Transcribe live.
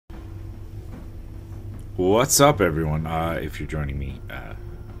What's up, everyone? If you're joining me,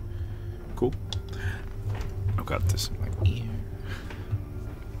 cool. I've got this in my ear.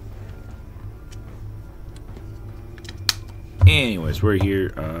 Anyways, we're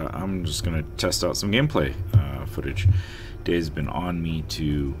here. I'm just gonna test out some gameplay footage. Day's been on me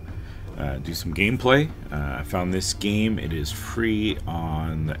to do some gameplay. I found this game. It is free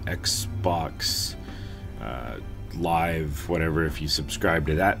on the Xbox Live, whatever, if you subscribe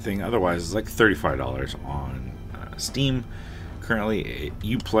to that thing. Otherwise, it's like $35 on Steam. Currently,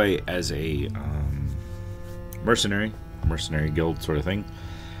 you play as a mercenary guild sort of thing.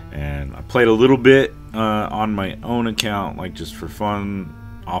 And I played a little bit on my own account, like just for fun,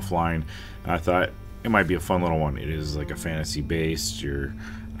 offline. I thought it might be a fun little one. It is like a fantasy based. You're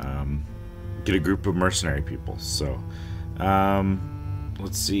get a group of mercenary people. So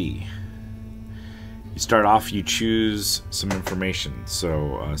let's see. You start off, you choose some information.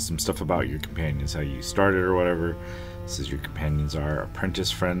 So some stuff about your companions, how you started or whatever. It says your companions are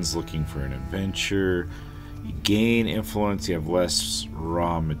apprentice friends looking for an adventure. You gain influence, you have less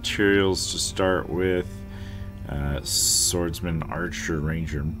raw materials to start with. Swordsman, archer,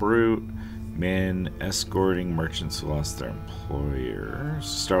 ranger, and brute. Men escorting merchants who lost their employers.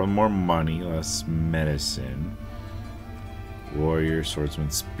 Start with more money, less medicine. Warrior, swordsman,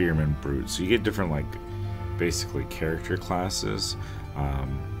 spearman, brute. So you get different, like, basically character classes.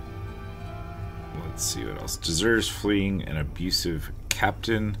 Let's see what else. Deserters, fleeing, an abusive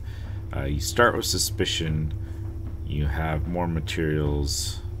captain. You start with suspicion. You have more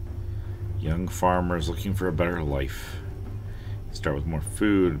materials. Young farmers looking for a better life. You start with more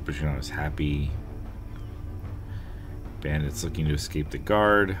food, but you're not as happy. Bandits looking to escape the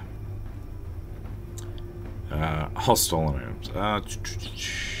guard. All stolen items.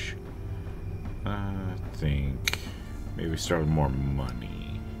 I think maybe start with more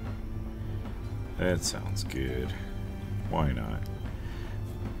money. That sounds good. Why not?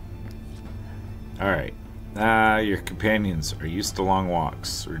 Alright. Your companions are used to long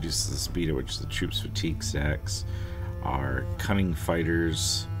walks. Reduces the speed at which the troops' fatigue stacks. Are cunning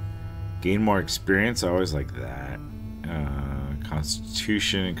fighters. Gain more experience. I always like that.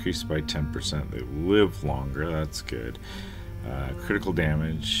 Constitution increased by 10%. They live longer. That's good. Critical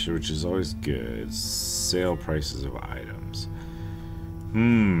damage, which is always good. Sale prices of items.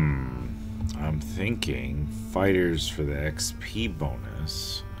 I'm thinking fighters for the XP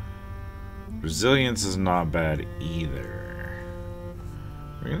bonus. Resilience is not bad either.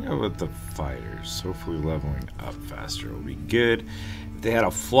 We're gonna go with the fighters. Hopefully leveling up faster will be good. If they had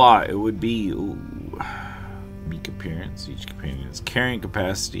a flaw, it would be meek appearance. Each companion's carrying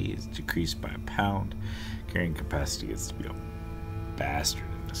capacity is decreased by a pound. Carrying capacity gets to be a bastard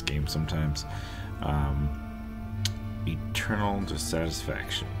in this game sometimes. Eternal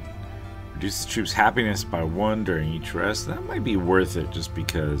dissatisfaction. Reduces troops' happiness by 1 during each rest. That might be worth it just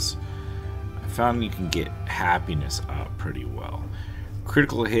because I found you can get happiness up pretty well.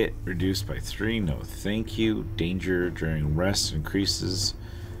 Critical hit reduced by 3. No thank you. Danger during rest increases.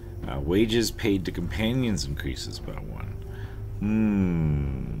 Wages paid to companions increases by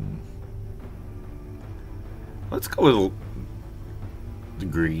 1. Let's go with the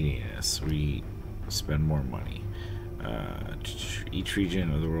greediness. We spend more money. Each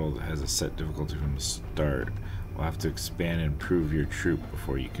region of the world has a set difficulty from the start. We'll have to expand and improve your troop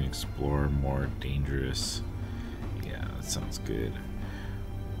before you can explore more dangerous. Yeah, that sounds good.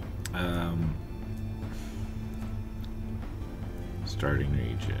 Starting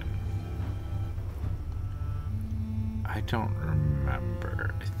region. I don't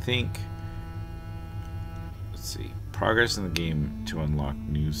remember. I think. Let's see. Progress in the game to unlock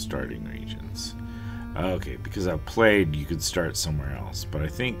new starting regions. Okay, because I've played, you could start somewhere else, but I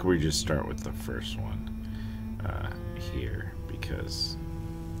think we just start with the first one here because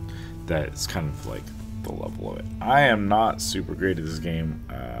that's kind of like the level of it. I am not super great at this game.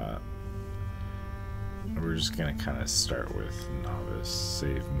 We're just gonna kind of start with novice,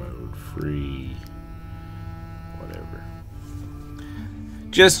 save mode, free, whatever.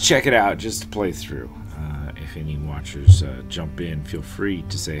 Just check it out, just to play through. If any watchers jump in, feel free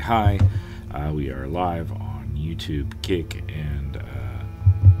to say hi. We are live on YouTube, Kick, and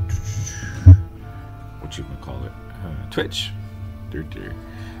what you can call it, Twitch.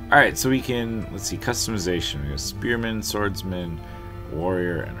 Alright, so we can, let's see, customization. We have spearman, swordsman,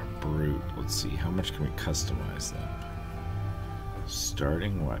 warrior, and a brute. Let's see, how much can we customize them?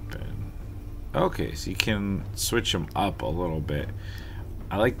 Starting weapon. Okay, so you can switch them up a little bit.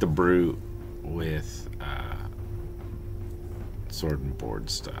 I like the brute with sword and board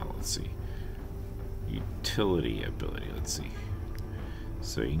style. Let's see. Utility ability. Let's see.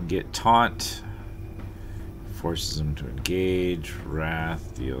 So you can get taunt, forces them to engage.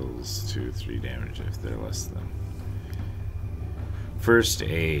 Wrath deals 2-3 damage if they're less than. First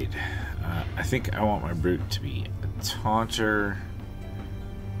aid. I think I want my brute to be a taunter.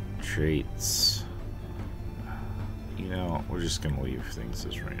 Traits. You know, we're just gonna leave things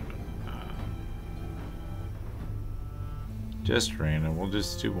as random. Just random. We'll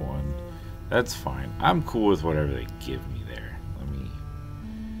just do one. That's fine. I'm cool with whatever they give me there. Let me.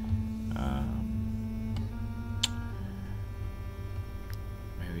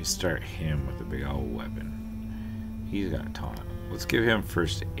 Maybe start him with a big old weapon. He's got a taunt. Let's give him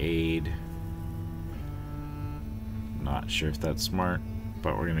first aid. Not sure if that's smart,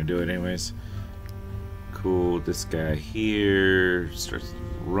 but we're gonna do it anyways. Cool. This guy here starts to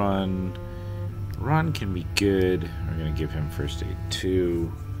run. Run can be good. We're gonna give him first aid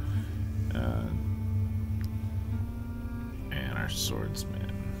too. And our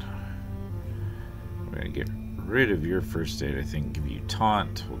swordsman. We're gonna get rid of your first aid. I think give you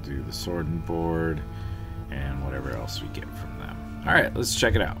taunt. We'll do the sword and board and whatever else we get from them. All right, let's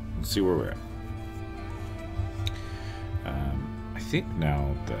check it out. Let's see where we're at. I think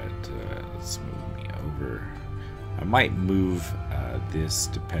now that let's move me over. I might move this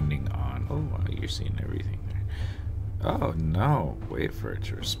depending on. Oh, wow, you're seeing everything there. Oh no! Wait for it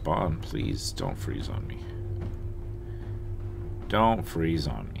to respawn, please. Don't freeze on me. Don't freeze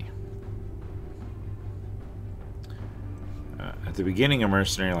on me. At the beginning of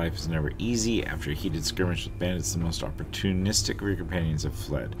mercenary life is never easy. After a heated skirmish with bandits, the most opportunistic of your companions have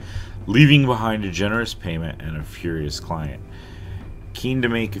fled, leaving behind a generous payment and a furious client. Keen to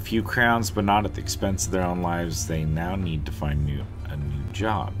make a few crowns, but not at the expense of their own lives, they now need to find a new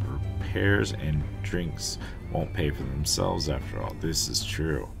job. Repairs and drinks won't pay for themselves after all. This is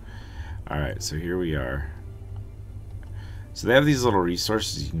true. Alright, so here we are. So they have these little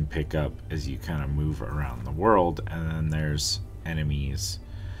resources you can pick up as you kind of move around the world, and then there's enemies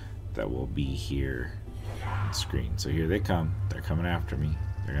that will be here on the screen. So here they come. They're coming after me.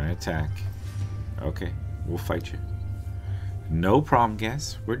 They're going to attack. Okay, we'll fight you. No problem,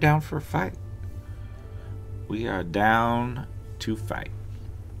 guys. We're down for a fight. We are down to fight.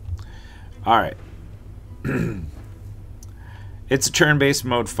 Alright. It's a turn-based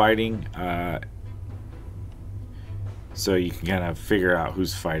mode fighting. So you can kind of figure out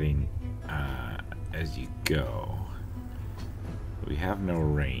who's fighting as you go. We have no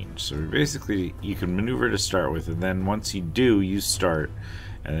range. So basically, you can maneuver to start with, and then once you do, you start.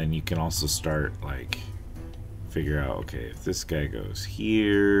 And then you can also start, like, figure out, okay, if this guy goes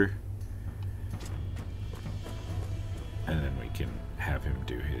here, and then we can have him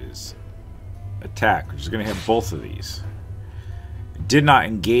do his attack, which is going to hit both of these. Did not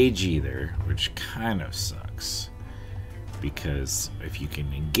engage either, which kind of sucks, because if you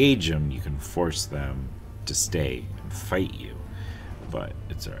can engage them, you can force them to stay and fight you, but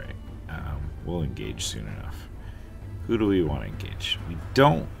it's alright. We'll engage soon enough. Who do we want to engage? We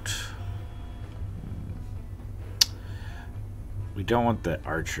don't want the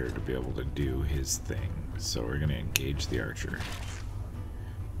archer to be able to do his thing, so we're going to engage the archer.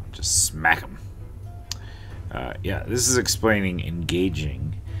 Just smack him. Yeah, this is explaining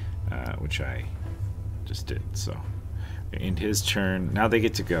engaging, which I just did. So, in his turn, now they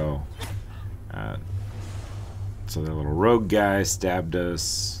get to go. So the little rogue guy stabbed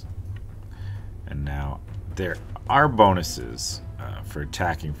us, and now there are bonuses for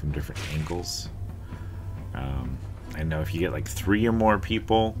attacking from different angles. I know if you get like 3 or more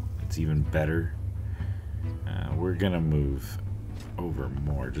people, it's even better. We're gonna move over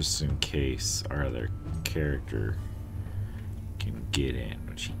more just in case our other character can get in,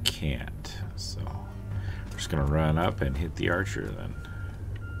 which he can't. So we're just gonna run up and hit the archer then.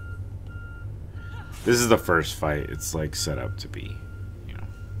 This is the first fight. It's like set up to be, you know,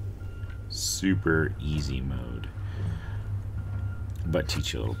 super easy mode, but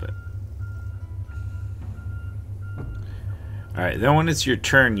teach you a little bit. Alright, then when it's your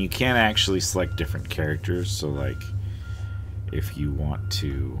turn, you can actually select different characters. So like, if you want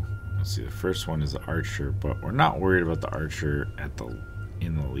to, let's see, the first one is the archer, but we're not worried about the archer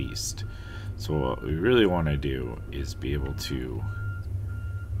in the least. So what we really want to do is be able to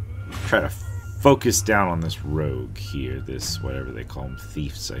try to focus down on this rogue here, this, whatever they call them,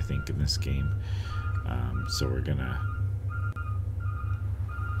 thieves, I think, in this game. So we're gonna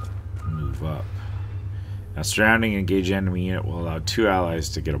move up. Now, surrounding and engage enemy unit will allow 2 allies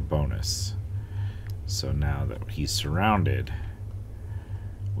to get a bonus. So now that he's surrounded,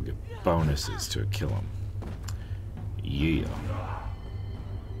 we'll get bonuses to kill him. Yeah.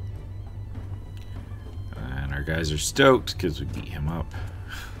 And our guys are stoked because we beat him up.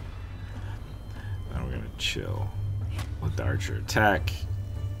 Now we're going to chill. Let the archer attack.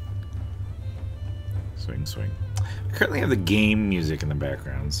 Swing, swing. I currently have the game music in the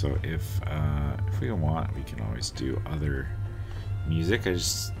background, so if we want, we can always do other music. I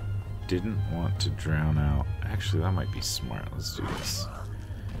just didn't want to drown out. Actually, that might be smart. Let's do this.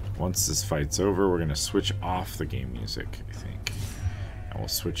 Once this fight's over, we're going to switch off the game music, I think. And we'll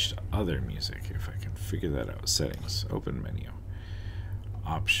switch to other music if I can figure that out. Settings. Open menu.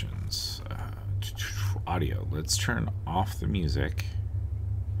 Options. Audio. Let's turn off the music.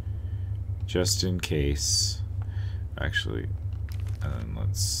 Just in case. Actually, and then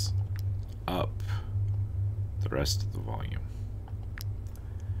let's up the rest of the volume.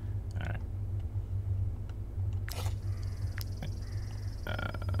 Alright.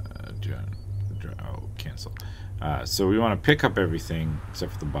 Oh, cancel. So we want to pick up everything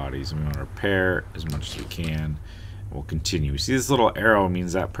except for the bodies, and we want to repair as much as we can. We'll continue. We see this little arrow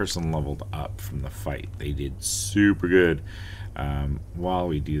means that person leveled up from the fight. They did super good. While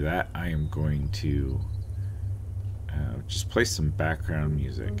we do that, I am going to just play some background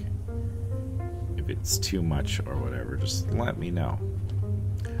music. If it's too much or whatever, just let me know.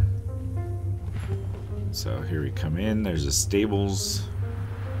 So here we come in. There's the stables.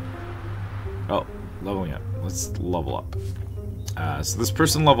 Oh, leveling up. Let's level up. So this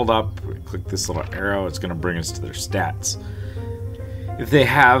person leveled up. We click this little arrow. It's going to bring us to their stats. If they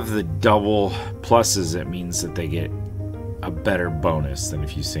have the double pluses, it means that they get a better bonus than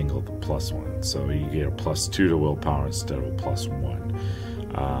if you single the +1. So you get a +2 to willpower instead of a +1.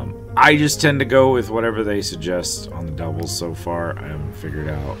 I just tend to go with whatever they suggest on the doubles so far. I haven't figured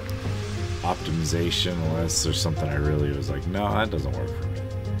out optimization unless there's something I really was like, no, that doesn't work for me.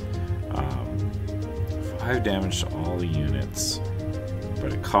 5 damage to all the units,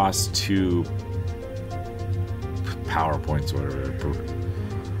 but it costs 2 power points or whatever.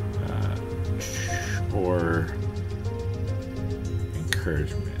 Or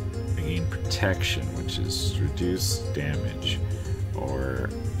encouragement. They gain protection, which is reduced damage, or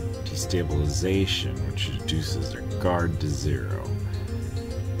destabilization, which reduces their guard to 0.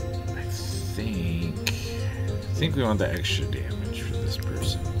 I think we want the extra damage for this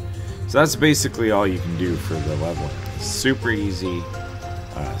person. So that's basically all you can do for the leveling. Super easy,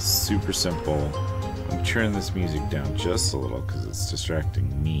 super simple. I'm turning this music down just a little because it's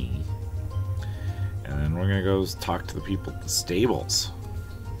distracting me. And then we're gonna go talk to the people at the stables.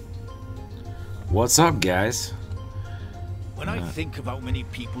 What's up, guys? When I think of how many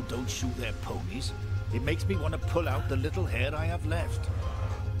people don't shoot their ponies, it makes me want to pull out the little hair I have left.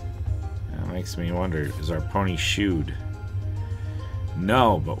 That makes me wonder, is our pony shoed?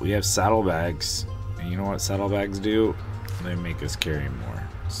 No, but we have saddlebags. And you know what saddlebags do? They make us carry more.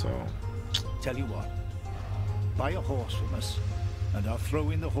 So, tell you what, buy a horse from us, and I'll throw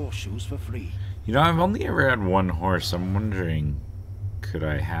in the horseshoes for free. You know, I've only ever had one horse. I'm wondering, could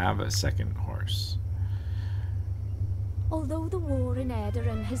I have a second horse? Although the war in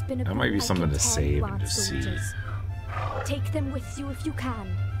Edarin has been a that might be something to save and to see. Take them with you if you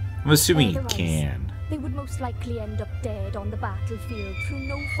can. I'm assuming you can. They would most likely end up dead on the battlefield through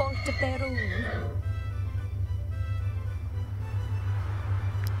no fault of their own.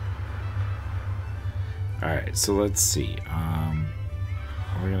 Alright, so let's see.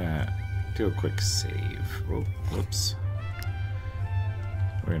 We're gonna do a quick save. Whoops.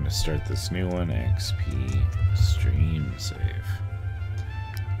 We're gonna start this new one, XP stream save.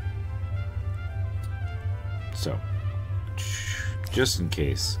 So, just in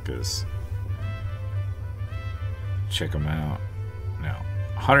case, because check them out. No,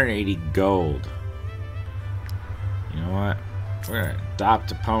 180 gold. You know what? We're gonna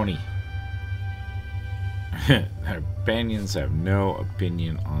adopt a pony. Our companions have no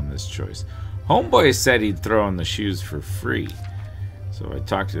opinion on this choice. Homeboy said he'd throw in the shoes for free. So I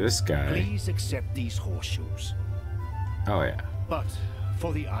talked to this guy. Please accept these horseshoes. Oh yeah. But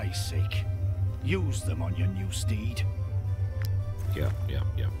for the eye's sake, use them on your new steed. Yep.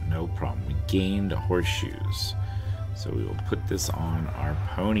 No problem. We gained horseshoes. So we will put this on our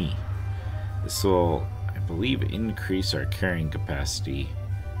pony. This will, I believe, increase our carrying capacity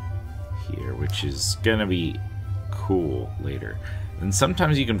here, which is gonna be cool later. And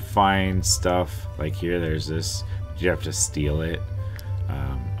sometimes you can find stuff like here. There's this, but you have to steal it.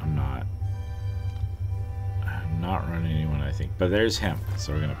 I'm not running anyone, I think, but there's hemp,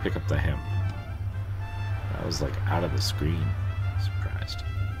 so we're gonna pick up the hemp. That was like out of the screen. Surprised.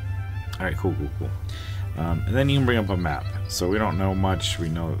 All right, cool. And then you can bring up a map. So we don't know much. We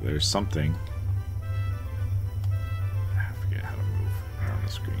know that there's something. I forget how to move around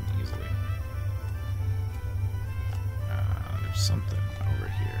the screen easily. There's something over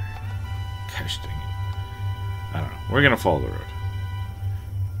here. Gosh dang it. I don't know. We're gonna follow the road.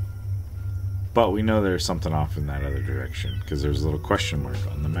 But we know there's something off in that other direction because there's a little question mark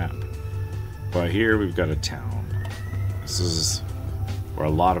on the map. But here we've got a town. This is where a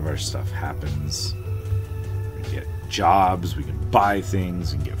lot of our stuff happens. We get jobs, we can buy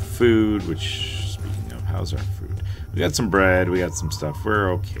things, we can get food, which, speaking of, how's our food? We got some bread, we got some stuff.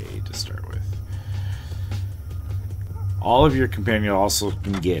 We're okay to start with. All of your companions also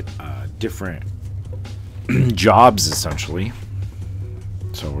can get different jobs, essentially.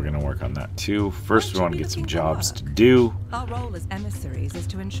 So we're going to work on that too. First, we want to get some jobs to do. Our role as emissaries is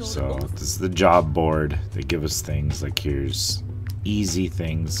to ensure. So this is the job board. They give us things like here's easy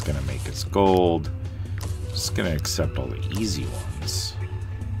things, going to make us gold. Just going to accept all the easy ones.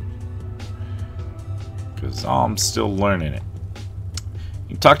 Because I'm still learning it.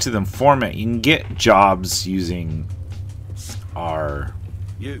 You can talk to them format. You can get jobs using our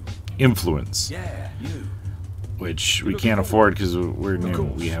influence. Yeah, you. Which we can't afford because we're new.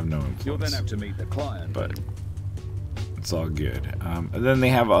 We have no influence. You'll then have to meet the client. But it's all good. And then they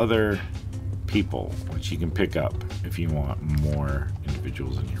have other people, which you can pick up if you want more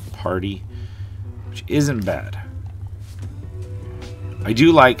individuals in your party, which isn't bad. I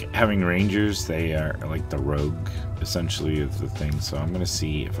do like having rangers. They are like the rogue, essentially, of the thing. So I'm going to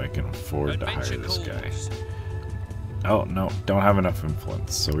see if I can afford to hire this guy. Oh, no. Don't have enough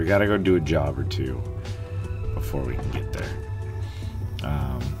influence. So we got to go do a job or two before we can get there.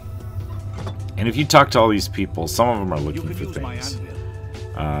 And if you talk to all these people, some of them are looking for things.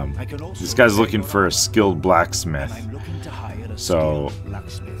 This guy's looking for a skilled blacksmith. So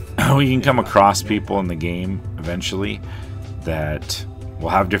we can come across people in the game eventually that will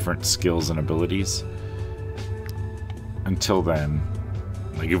have different skills and abilities. Until then,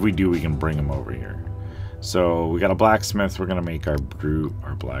 like if we do, we can bring them over here. So we got a blacksmith. We're gonna make our brute,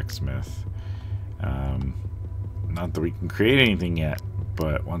 our blacksmith. Not that we can create anything yet,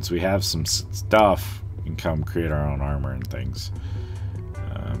 but once we have some stuff, we can come create our own armor and things.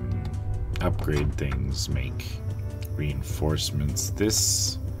 Upgrade things, make reinforcements.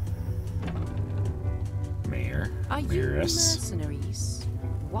 This Are you mercenaries?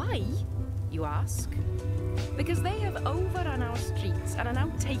 Why, you ask? Because they have overrun our streets and are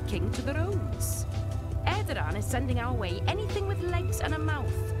now taking to the roads. Erdogan is sending our way anything with legs and a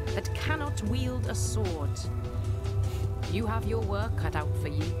mouth that cannot wield a sword. You have your work cut out for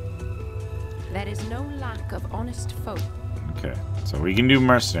you. There is no lack of honest folk. Okay, so we can do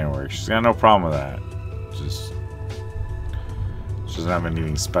mercenary work. She's got no problem with that. Just she doesn't have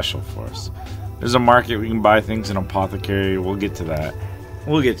anything special for us. There's a market. We can buy things, an apothecary. We'll get to that.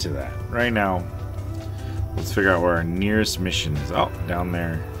 We'll get to that. Right now, let's figure out where our nearest mission is. Oh, down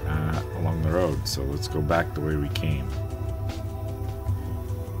there along the road. So let's go back the way we came.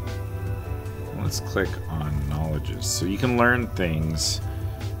 Let's click on knowledges. So you can learn things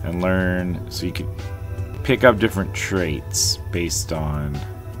and learn. So you can pick up different traits based on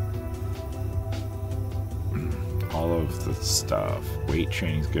all of the stuff. Weight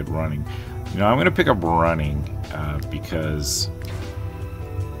training is good. Running. You know, I'm going to pick up running because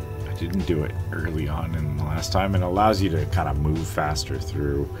I didn't do it early on in the last time. And it allows you to kind of move faster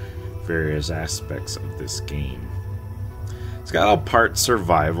through various aspects of this game. It's got a part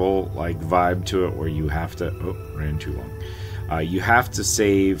survival like vibe to it where you have to... Oh, ran too long. You have to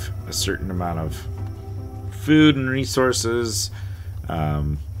save a certain amount of food and resources.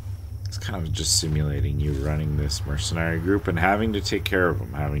 It's kind of just simulating you running this mercenary group and having to take care of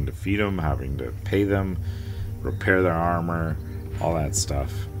them, having to feed them, having to pay them, repair their armor, all that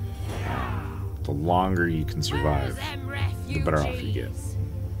stuff. The longer you can survive, the better off you get.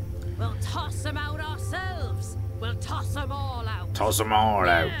 We'll toss them out ourselves. We'll toss them all out. Toss them all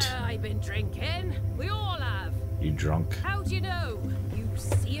out. Yeah, I've been drinking. We all have. You drunk? How do you know? You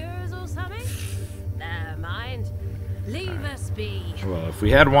seers or something? Never mind. Leave us be. Well, if we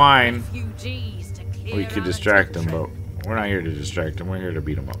had wine, Refugees to clear we could our distract them, attention. but we're not here to distract them. We're here to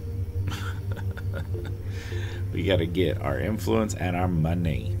beat them up. We got to get our influence and our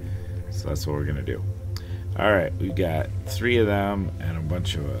money. So that's what we're going to do. All right, we've got 3 of them and a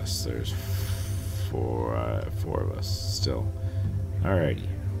bunch of us. There's 4 of us still. All righty,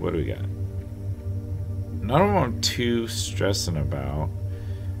 what do we got? None of them I'm too stressing about.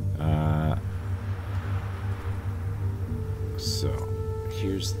 So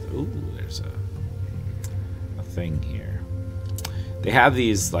here's the, ooh, there's a thing here. They have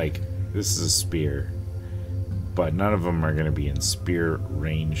these, like, this is a spear, but none of them are going to be in spear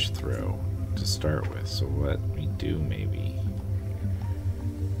range throw to start with. So what we do, maybe,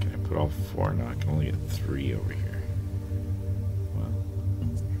 can I put all 4? No, I can only get 3 over here. Well,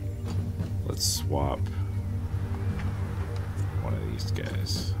 let's swap these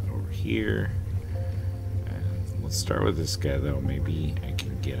guys over here. And let's start with this guy, though. Maybe I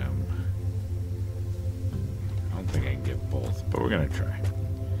can get him. I don't think I can get both, but we're going to try.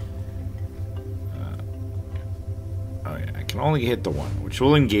 Oh, yeah, I can only hit the one, which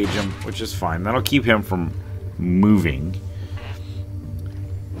will engage him, which is fine. That'll keep him from moving.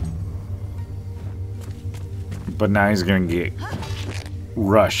 But now he's going to get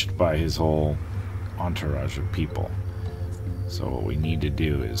rushed by his whole entourage of people. So what we need to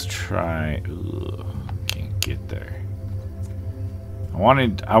do is try... Ugh, can't get there. I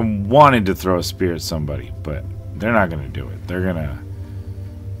wanted to throw a spear at somebody, but they're not going to do it. They're gonna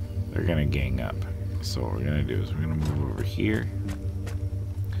gang up. So what we're going to do is we're going to move over here.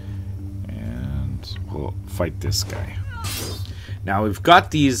 And we'll fight this guy. Now we've got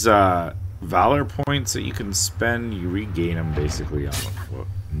these Valor points that you can spend. You regain them basically on what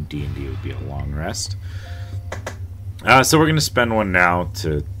in D&D would be a long rest. So we're going to spend one now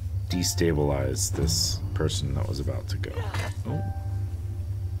to destabilize this person that was about to go. Oh.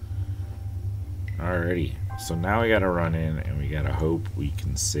 Alrighty. So now we got to run in and we got to hope we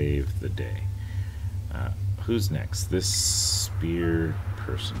can save the day. Who's next? This spear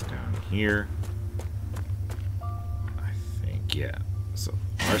person down here. I think, yeah. So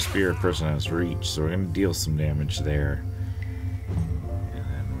our spear person has reach, so we're going to deal some damage there. And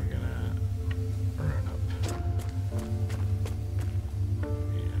then we're going to run up.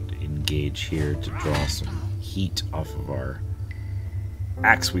 And engage here to draw some heat off of our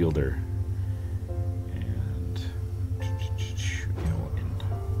axe wielder.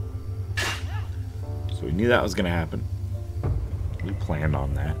 So we knew that was going to happen. We planned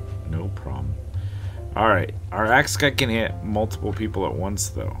on that. No problem. Alright. Our axe guy can hit multiple people at once,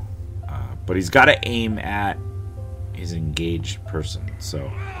 though. But he's got to aim at his engaged person.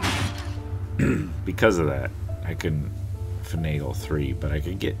 So, because of that, I couldn't finagle 3. But I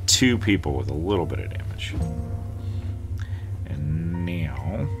could get 2 people with a little bit of damage. And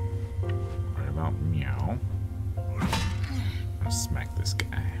now... Right about meow. I'll smack this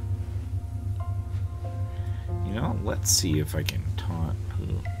guy. You know, let's see if I can taunt who.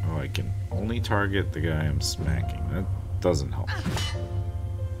 Oh, I can only target the guy I'm smacking. That doesn't help.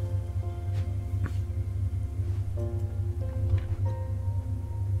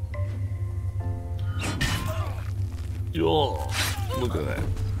 Oh, look at that.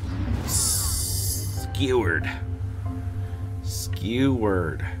 Skewered.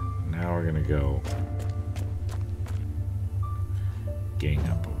 Skewered. Now we're gonna go gang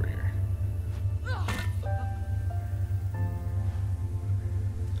up over here.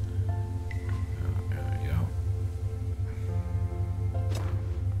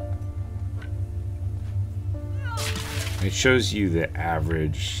 It shows you the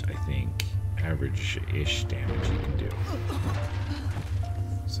average, I think, average-ish damage you can do.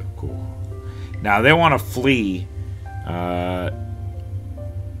 So cool. Now they want to flee. We're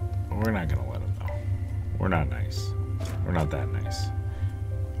not gonna let them though. We're not nice. We're not that nice.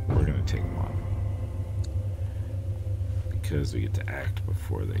 We're gonna take them on because we get to act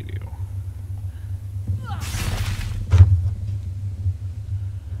before they do.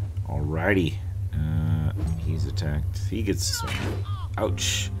 Alrighty. He's attacked. He gets this one.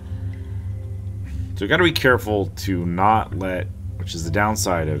 Ouch. So we gotta be careful to not let, which is the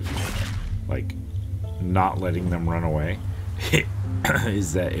downside of, like, not letting them run away,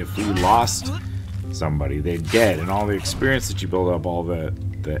 is that if we lost somebody, they're dead, and all the experience that you build up, all the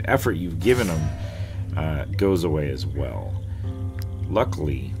effort you've given them, goes away as well.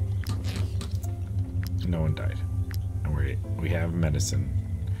 Luckily, no one died. And we have medicine.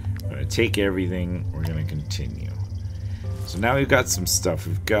 We're going to take everything. We're going to continue. So now we've got some stuff.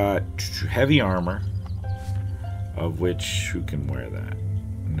 We've got heavy armor, of which, who can wear that?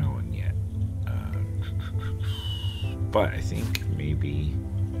 No one yet. But I think maybe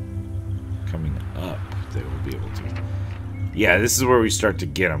coming up they will be able to. Yeah, this is where we start to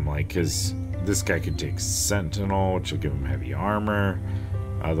get them, like, because this guy could take Sentinel, which will give him heavy armor.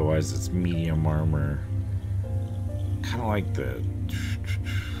 Otherwise, it's medium armor. Kind of like the...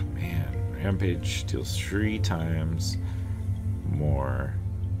 Rampage deals 3 times more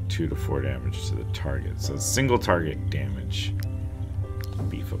 2 to 4 damage to the target. So single target damage.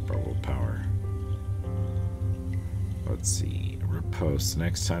 Beef up our willpower. Let's see. Riposte.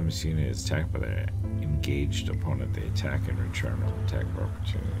 Next time this unit is attacked by the engaged opponent, they attack and return an attack of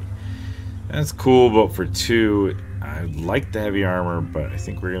opportunity. That's cool, but for 2, I like the heavy armor, but I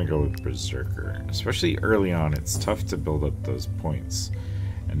think we're going to go with Berserker. Especially early on, it's tough to build up those points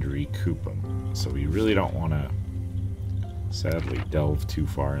and recoup them. So we really don't want to, sadly, delve too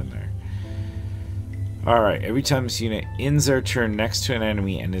far in there. Alright, every time this unit ends their turn next to an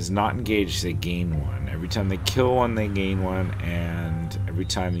enemy and is not engaged, they gain 1. Every time they kill one, they gain 1. And every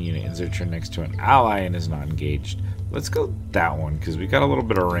time the unit ends their turn next to an ally and is not engaged. Let's go that one, because we got a little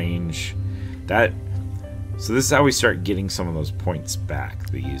bit of range. So this is how we start getting some of those points back,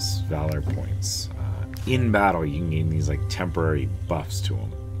 these Valor points. In battle, you can gain these like temporary buffs to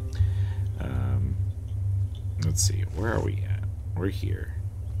them. Let's see, where are we at? We're here.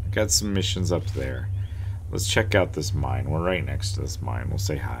 Got some missions up there. Let's check out this mine. We're right next to this mine. We'll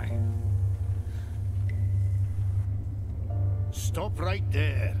say hi. Stop right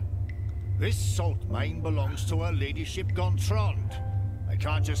there. This salt mine belongs to Her Ladyship Gontran. I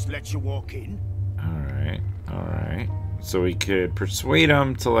can't just let you walk in. Alright, alright. So we could persuade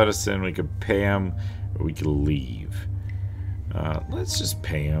him to let us in. We could pay him, or we could leave. Let's just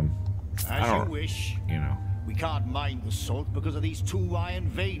pay him. As you wish. You know. We can't mine the salt because of these 2 iron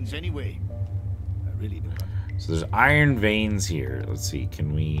veins anyway. I really don't. So there's iron veins here. Let's see,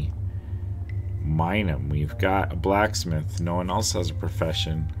 can we mine them? We've got a blacksmith. No one else has a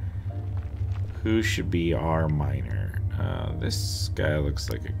profession. Who should be our miner? This guy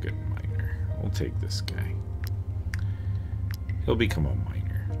looks like a good miner. We'll take this guy. He'll become a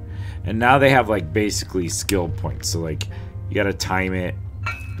miner. And now they have like basically skill points. So like you gotta time it.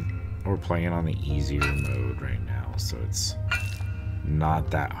 We're playing on the easier mode right now, so it's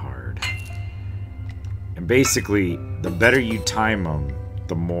not that hard. And basically, the better you time them,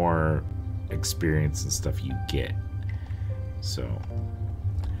 the more experience and stuff you get. So,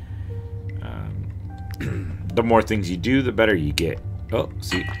 the more things you do, the better you get. Oh,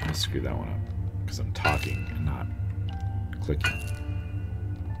 see, I screwed that one up because I'm talking and not clicking.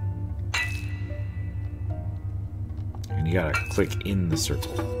 And you gotta click in the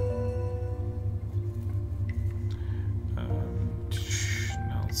circle.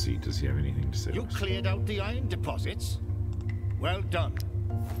 Let's see, does he have anything to say? You cleared out the iron deposits? Well done.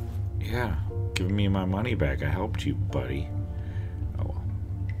 Yeah, give me my money back. I helped you, buddy. Oh well.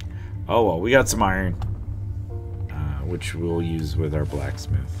 Oh well, we got some iron, which we'll use with our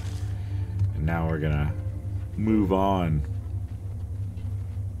blacksmith. And now we're gonna move on.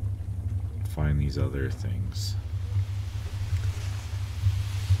 Find these other things.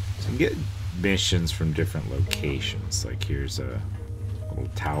 So you can get missions from different locations. Like here's a little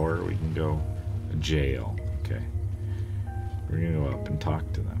tower we can go. A jail. Okay. We're gonna go up and talk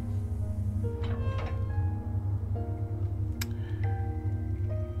to them.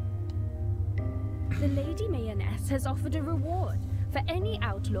 The Lady Mayonnaise has offered a reward for any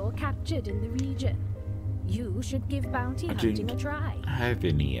outlaw captured in the region. You should give bounty hunting a try. I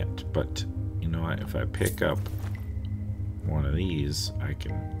haven't yet, but you know what? If I pick up one of these, I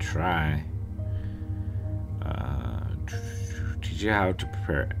can try. Teach you how to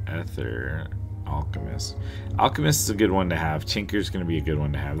prepare ether. Alchemist. Alchemist is a good one to have. Tinker's going to be a good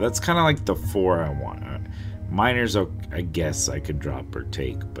one to have. That's kind of like the 4 I want. Miners, I guess I could drop or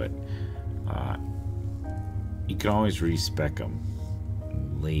take, but you can always respec them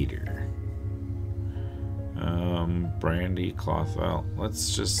later. Brandy, cloth. Well,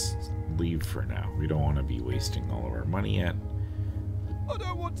 let's just leave for now. We don't want to be wasting all of our money yet. I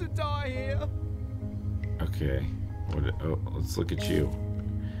don't want to die here. Okay. Oh, let's look at you.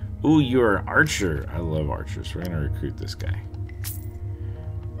 Ooh, you're an archer. I love archers. We're gonna recruit this guy.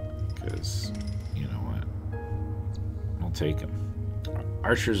 Because, you know what? I'll take him.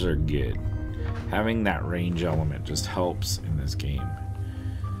 Archers are good. Having that range element just helps in this game.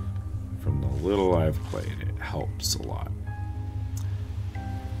 From the little I've played, it helps a lot.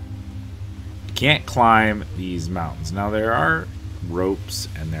 You can't climb these mountains. Now there are ropes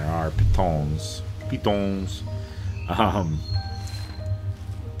and there are pitons.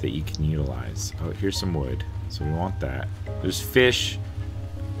 That you can utilize. Oh, here's some wood. So we want that. There's fish.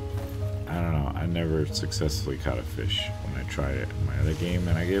 I don't know. I never successfully caught a fish when I tried it in my other game,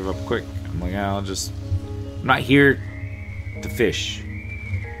 and I gave up quick. I'm like, I'm not here to fish.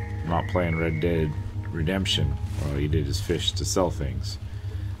 I'm not playing Red Dead Redemption, where all you did is fish to sell things.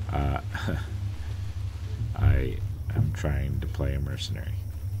 I am trying to play a mercenary.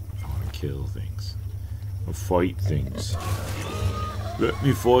 I want to kill things. I'll fight things. Let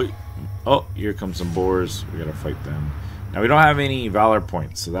me fight. Oh, here comes some boars. We gotta fight them. Now we don't have any valor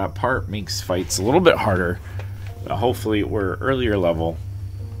points, so that part makes fights a little bit harder. But hopefully we're earlier level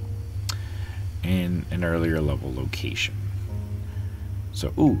in an earlier level location.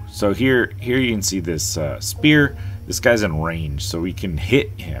 So so here you can see this spear. This guy's in range, so we can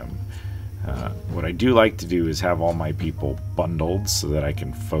hit him. What I do like to do is have all my people bundled so that I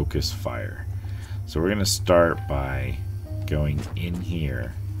can focus fire. So we're gonna start by going in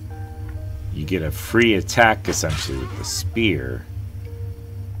here you get a free attack essentially with the spear.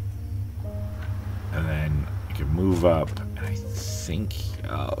 And then you can move up. And I think,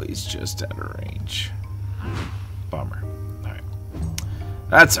 oh, he's just out of range. Bummer. Alright.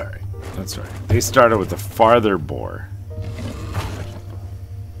 That's alright. That's alright. They started with a farther boar.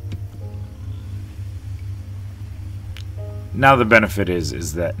 Now the benefit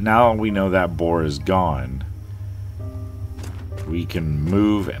is that now we know that boar is gone, we can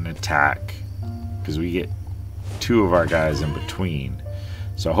move and attack because we get 2 of our guys in between.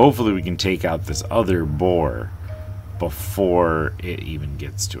 So hopefully we can take out this other boar before it even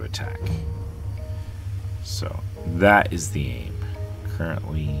gets to attack. So that is the aim.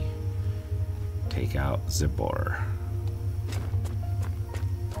 Currently, take out the boar.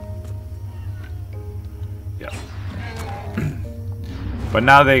 Yep. But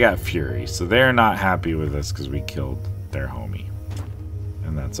now they got fury, so they're not happy with us because we killed their homie.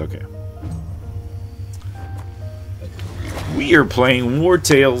 And that's okay. We are playing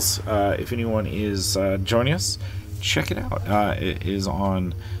Wartales. If anyone is joining us, check it out. It is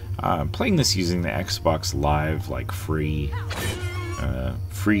on... playing this using the Xbox Live, like free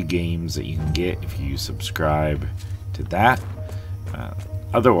games that you can get if you subscribe to that.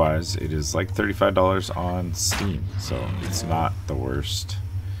 Otherwise, it is like $35 on Steam, so it's not the worst.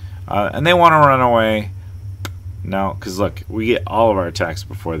 And they want to run away. No, because look, we get all of our attacks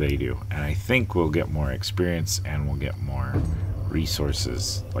before they do. And I think we'll get more experience and we'll get more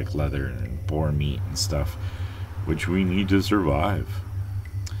resources, like leather and boar meat and stuff, which we need to survive.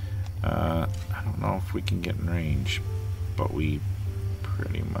 I don't know if we can get in range, but we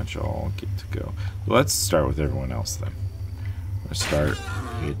pretty much all get to go. Let's start with everyone else then. We'll start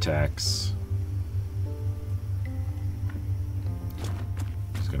the attacks.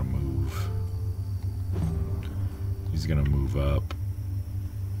 He's gonna move. He's gonna move up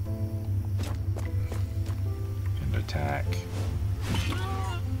and attack.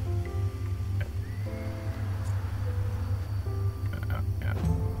 Yeah.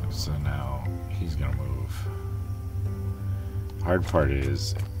 So now he's gonna move. Hard part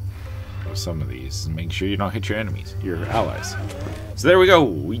is with some of these, make sure you don't hit your enemies, your allies. So there we go.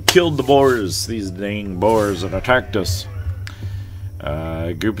 We killed the boars. These dang boars that attacked us.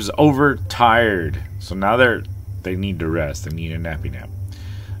 Group is overtired, so now they need to rest. They need a nappy nap.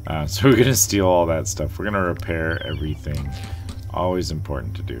 So we're gonna steal all that stuff. We're gonna repair everything. Always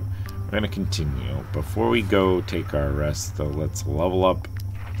important to do. We're gonna continue. Before we go take our rest, though, let's level up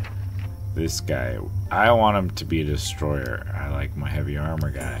this guy. I want him to be a destroyer. I like my heavy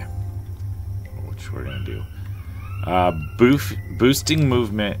armor guy, which we're gonna do. Boosting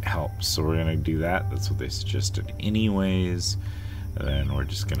movement helps, so we're gonna do that. That's what they suggested anyways. And then we're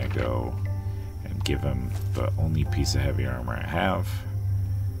just gonna go and give him the only piece of heavy armor I have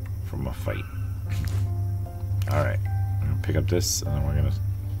from a fight. Alright, I'm gonna pick up this and then we're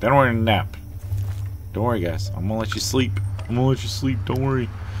gonna nap. Don't worry guys, I'm gonna let you sleep. Don't worry.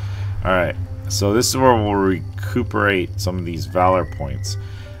 Alright, so this is where we'll recuperate some of these valor points.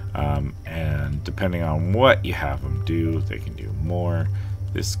 And depending on what you have them do, they can do more.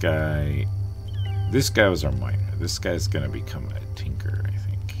 This guy was our miner. This guy's gonna become a tinker, I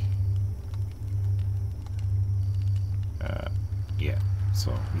think. Yeah,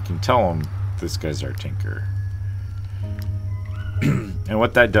 so we can tell him this guy's our tinker. And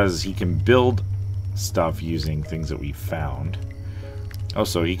what that does is he can build stuff using things that we found. Oh,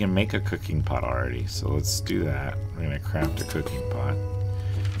 so he can make a cooking pot already. So let's do that. We're gonna craft a cooking pot.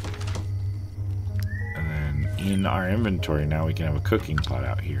 And then in our inventory now we can have a cooking pot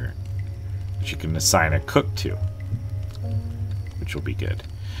out here, which you can assign a cook to, which will be good.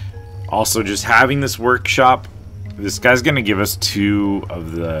 Also, just having this workshop, this guy's gonna give us 2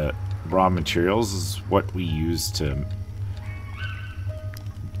 of the raw materials. This is what we use to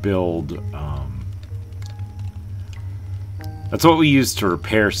build, that's what we use to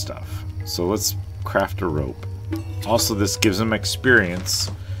repair stuff. So let's craft a rope. Also, this gives them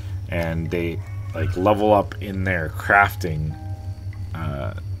experience, and they like level up in their crafting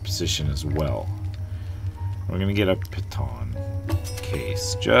position as well. We're gonna get a piton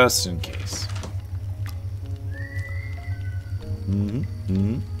case, just in case.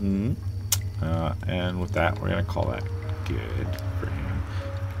 And with that, we're gonna call that good for him.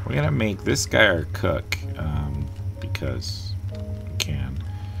 We're gonna make this guy our cook, because we can.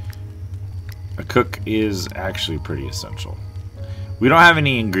 A cook is actually pretty essential. We don't have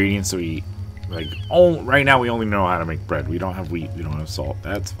any ingredients, so we right now we only know how to make bread. We don't have wheat, we don't have salt.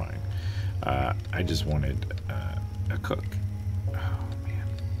 That's fine. I just wanted a cook. Oh man,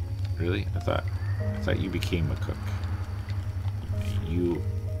 really? I thought you became a cook.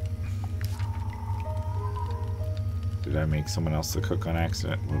 Did I make someone else the cook on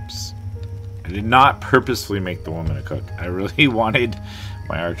accident? Whoops. I did not purposefully make the woman a cook. I really wanted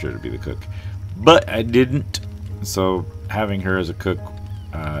my archer to be the cook, but I didn't. So having her as a cook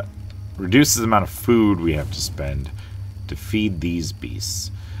reduces the amount of food we have to spend to feed these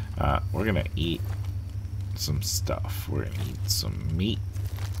beasts. We're gonna eat some stuff. We're gonna eat some meat.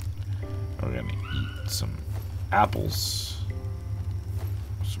 We're gonna eat some apples,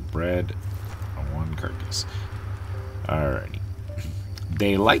 some bread, and one carcass. Alrighty.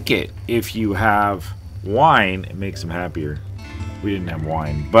 They like it if you have wine. It makes them happier. We didn't have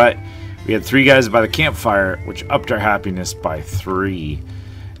wine, but we had 3 guys by the campfire, which upped our happiness by 3,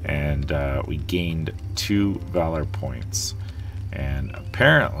 and we gained 2 valor points. And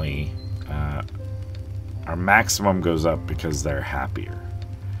apparently, our maximum goes up because they're happier.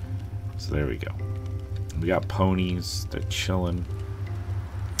 So there we go. We got ponies. They're chilling.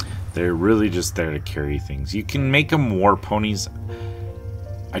 They're really just there to carry things. You can make them war ponies.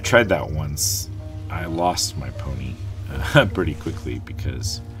 I tried that once. I lost my pony pretty quickly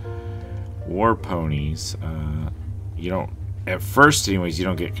because war ponies, you don't, at first anyways, you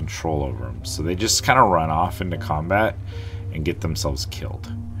don't get control over them. So they just kind of run off into combat and get themselves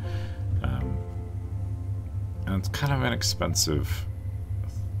killed. And it's kind of an expensive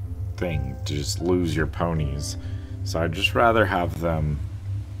thing to just lose your ponies. So I'd just rather have them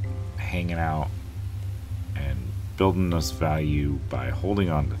hanging out and building us value by holding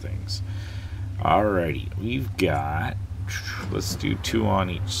on to things. Alrighty, we've got, let's do 2 on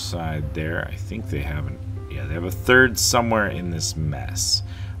each side there. I think they haven't, yeah, they have a 3rd somewhere in this mess,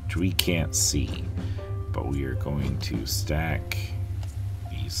 which we can't see. But we are going to stack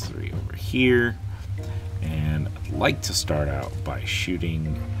these 3 over here. And I'd like to start out by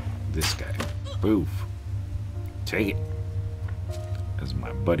shooting this guy. Boof. Take it. As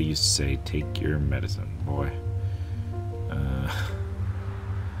my buddy used to say, take your medicine, boy.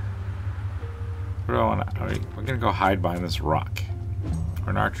 Where do I want to? We're gonna go hide behind this rock. Or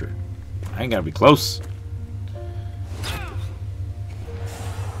an archer. I ain't gotta be close.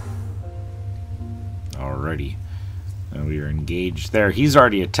 Alrighty. And we are engaged there. He's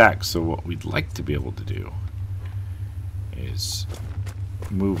already attacked, so what we'd like to be able to do is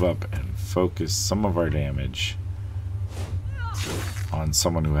move up and focus some of our damage on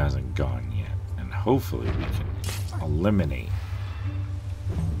someone who hasn't gone yet. And hopefully we can eliminate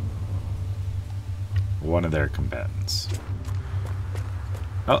one of their combatants.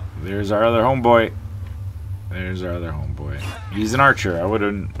 Oh, there's our other homeboy. There's our other homeboy. He's an archer. I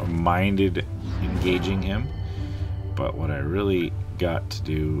wouldn't have minded engaging him. But what I really got to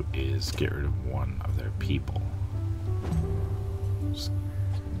do is get rid of one of their people. Just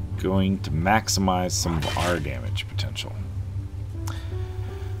going to maximize some of our damage potential.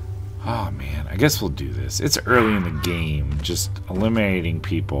 Oh man, I guess we'll do this. It's early in the game, just eliminating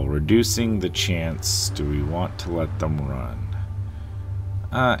people, reducing the chance. Do we want to let them run?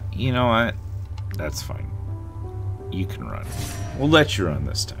 You know what? That's fine. You can run. We'll let you run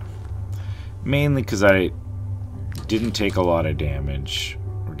this time. Mainly because I didn't take a lot of damage.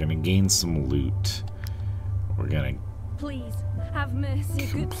 We're gonna gain some loot. We're gonna Please, have mercy,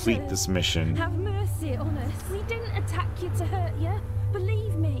 complete good sir. this mission. Have mercy on us. We didn't attack you to hurt you.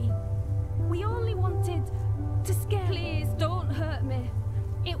 Believe me. We only wanted to scare. Please, don't hurt me.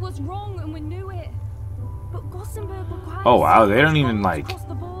 It was wrong and we knew it. But Gothenburg requires... Oh wow, they don't even like...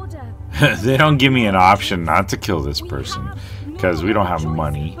 the border. They don't give me an option not to kill this person. Because we don't have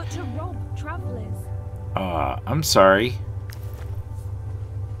money. But to rob travelers. I'm sorry.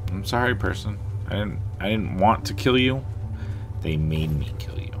 I'm sorry, person. I didn't want to kill you. They made me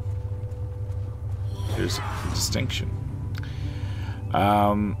kill you. There's a distinction.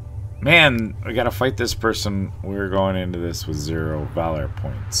 Man, we gotta fight this person. We're going into this with 0 valor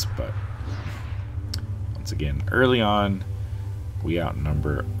points, but once again, early on, we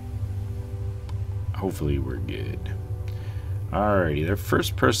outnumber. Hopefully we're good. Alrighty, their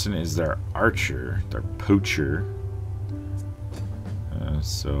first person is their archer, their poacher.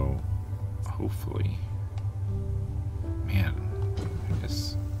 So, hopefully. Man,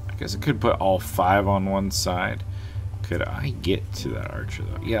 I guess I could put all 5 on one side. Could I get to that archer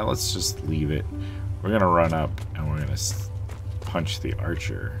though? Yeah, let's just leave it. We're gonna run up and we're gonna punch the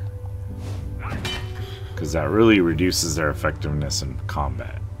archer. Because that really reduces their effectiveness in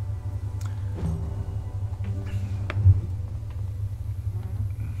combat.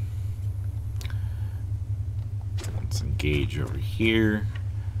 Let's engage over here.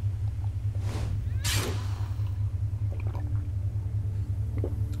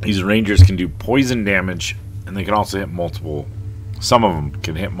 These rangers can do poison damage, and they can also hit multiple. Some of them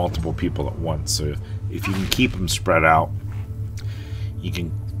can hit multiple people at once, so if you can keep them spread out, you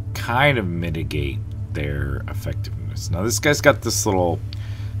can kind of mitigate their effectiveness. Now this guy's got this little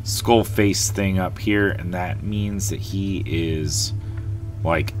skull face thing up here, and that means that he is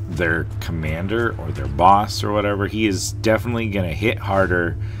like their commander or their boss or whatever. He is definitely going to hit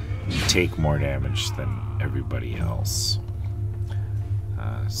harder and take more damage than everybody else.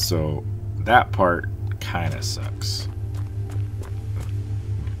 So that part kind of sucks.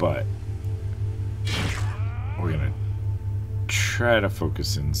 But we're going to try to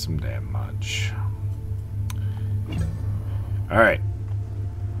focus in some damage. Alright.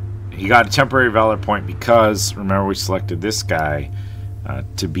 He got a temporary valor point because, remember, we selected this guy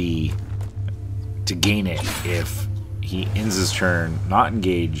to gain it if he ends his turn not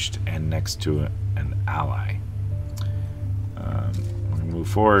engaged and next to an ally. We're going to move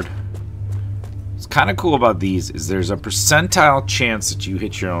forward. What's kind of cool about these is there's a percentile chance that you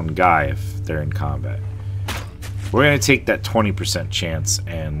hit your own guy if they're in combat. We're going to take that 20% chance,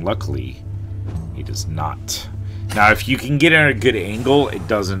 and luckily he does not. Now, if you can get in a good angle, it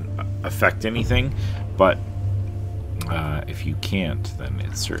doesn't affect anything, but if you can't, then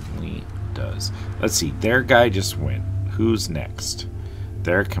it certainly does. Let's see, their guy just went. Who's next?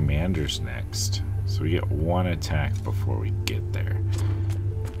 Their commander's next. So we get one attack before we get there.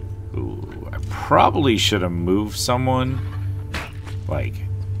 Ooh, I probably should have moved someone, like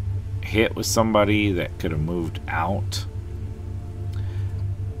hit with somebody that could have moved out,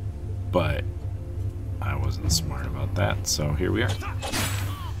 but I wasn't smart about that, so here we are.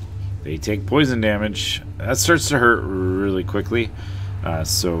 They take poison damage. That starts to hurt really quickly,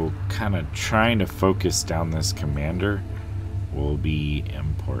 so kind of trying to focus down this commander will be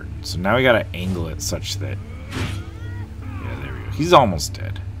important. So now we got to angle it such that, yeah, there we go. He's almost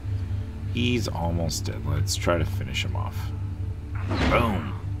dead. He's almost dead. Let's try to finish him off.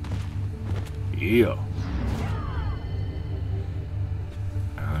 Boom. Yeah.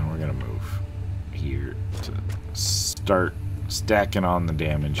 And then we're going to move here to start stacking on the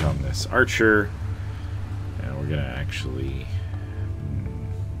damage on this archer. And we're going to actually...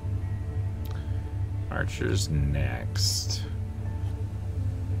 Archer's next.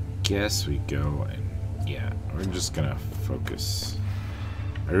 Guess we go and... Yeah, we're just going to focus.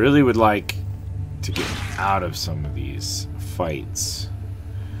 I really would like to get out of some of these fights.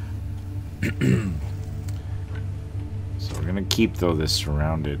 So we're going to keep, though, this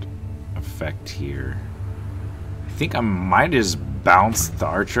surrounded effect here. I think I might just bounce the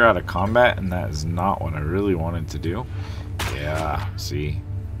archer out of combat, and that is not what I really wanted to do. Yeah, see?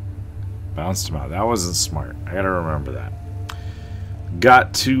 Bounced him out. That wasn't smart. I gotta remember that.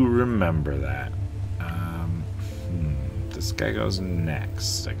 Got to remember that. This guy goes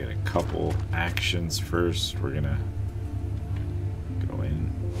next. I get a couple actions first. We're gonna go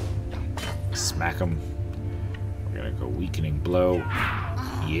in, smack him. We're gonna go weakening blow.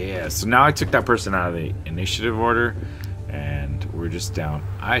 Yeah, so now I took that person out of the initiative order, and we're just down.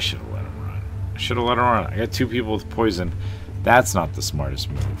 I should have let him run. I should have let him run. I got two people with poison. That's not the smartest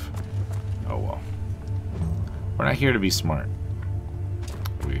move. Oh well. We're not here to be smart.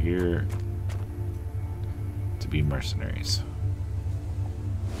 We're here to be mercenaries.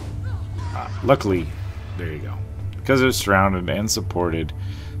 Luckily, there you go. Because it was surrounded and supported.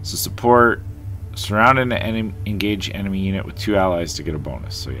 So support, surround an engage enemy unit with 2 allies to get a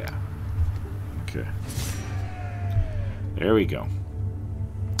bonus. So yeah. Okay. There we go.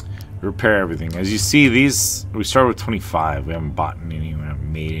 Repair everything. As you see, these, we started with 25. We haven't bought any, we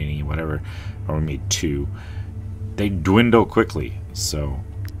haven't made any, whatever. Or we made 2. They dwindle quickly, so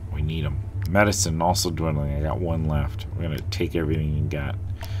we need them. Medicine also dwindling. I got 1 left. We're going to take everything you got.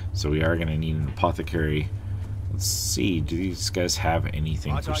 So we are going to need an apothecary. Let's see, do these guys have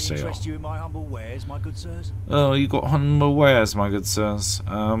anything for sale? Interest you in my humble wares, my good sirs? Oh, you got humble wares, my good sirs.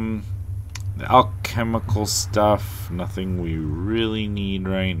 The alchemical stuff, nothing we really need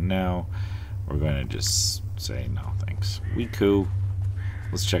right now. We're going to just say no thanks. We cool.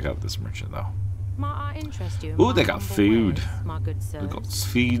 Let's check out this merchant though. Might I interest you? Oh, they got food. Wares, my good sirs. They got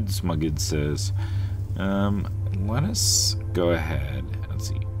feeds, my good sirs. Let us go ahead. Let's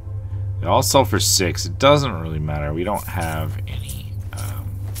see. They all sell for 6. It doesn't really matter. We don't have any.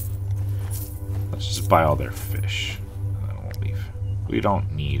 Let's just buy all their fish. And then we'll leave. We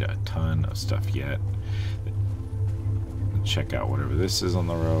don't need a ton of stuff yet. Let's check out whatever this is on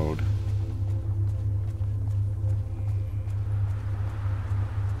the road.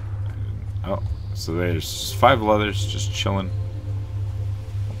 Oh, so there's 5 leathers just chilling.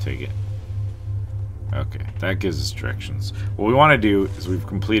 I'll take it. Okay, that gives us directions. What we want to do is we've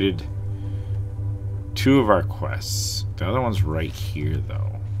completed 2 of our quests. The other one's right here,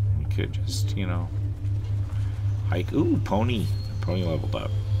 though. We could just, you know, hike. Ooh, pony. Pony leveled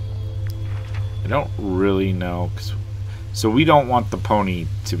up. I don't really know. So we don't want the pony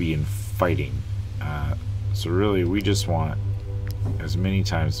to be in fighting. So really, we just want as many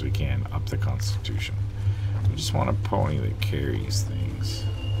times as we can up the constitution. We just want a pony that carries things.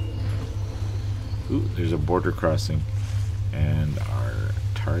 Ooh, there's a border crossing. And our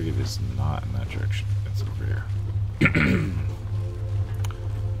target is not in that direction. It's over here.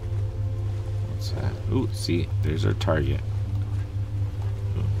 What's that? Ooh, see, there's our target.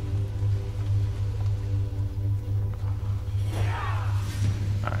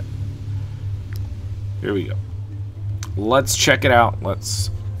 Alright. Here we go. Let's check it out.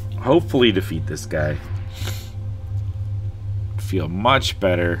 Let's hopefully defeat this guy. Feel much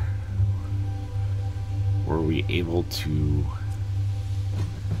better. Were we able to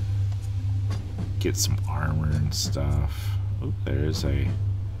get some armor and stuff? Oh, there's a...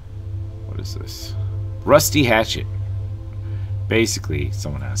 What is this? Rusty hatchet. Basically,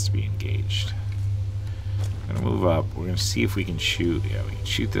 someone has to be engaged. I'm gonna move up. We're gonna see if we can shoot. Yeah, we can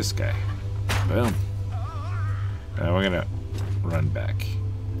shoot this guy. Boom. And we're gonna run back.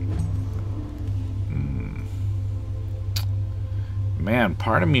 Man,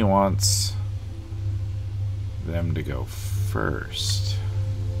 part of me wants them to go first.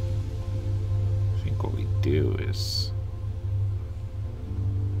 I think what we do is...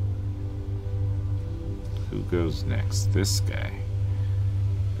 Who goes next? This guy.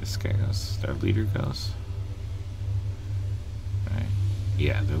 This guy goes. Our leader goes. Right.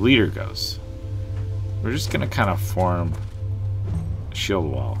 Yeah, the leader goes. We're just gonna kind of form a shield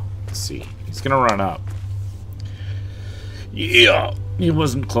wall. Let's see. He's gonna run up. Yeah, he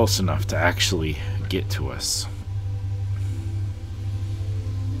wasn't close enough to actually get to us.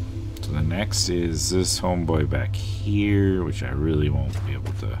 So the next is this homeboy back here, which I really won't be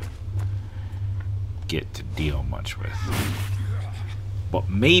able to get to deal much with. But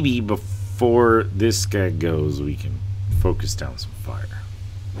maybe before this guy goes, we can focus down some fire.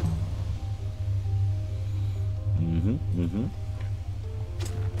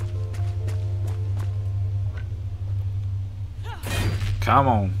 Come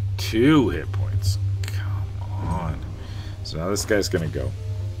on. 2 hit points. Come on. So now this guy's gonna go.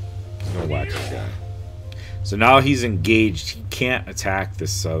 He's gonna whack the guy. So now he's engaged. He can't attack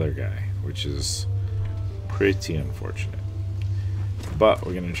this other guy, which is pretty unfortunate. But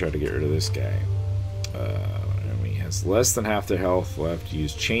we're gonna try to get rid of this guy. And he has less than half their health left.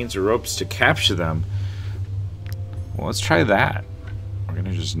 Use chains or ropes to capture them. Well, let's try that. We're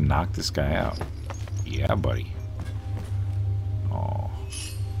gonna just knock this guy out. Yeah, buddy. Oh,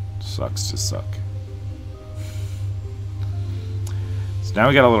 sucks to suck. So now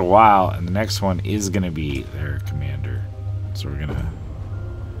we got a little while, and the next one is gonna be their commander. So we're gonna.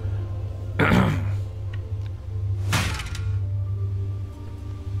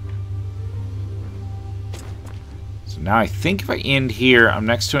 Now I think if I end here, I'm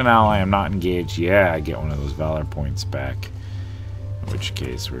next to an ally, I'm not engaged. Yeah, I get one of those valor points back. In which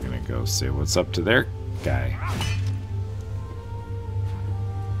case, we're gonna go say what's up to their guy.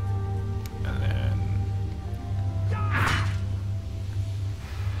 And then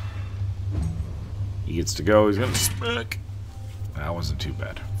he gets to go. He's gonna smack. That wasn't too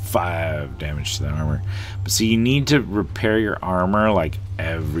bad. 5 damage to the armor. But see, you need to repair your armor like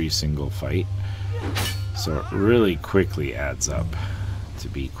every single fight. So it really quickly adds up to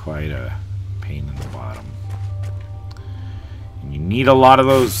be quite a pain in the bottom. And you need a lot of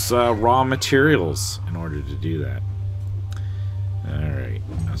those raw materials in order to do that. Alright,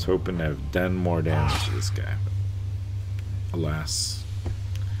 I was hoping to have done more damage to this guy. But alas,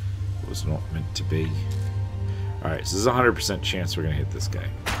 it was not meant to be. Alright, so this is a 100% chance we're going to hit this guy.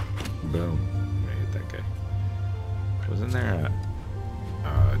 Boom. I'm going to hit that guy. Wasn't there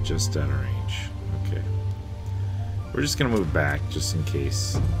a... just out of range. Okay. We're just going to move back, just in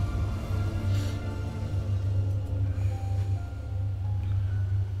case.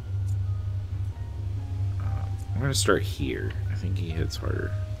 I'm going to start here. I think he hits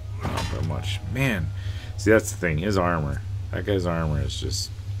harder. Not that much. Man. See, that's the thing. His armor. That guy's armor is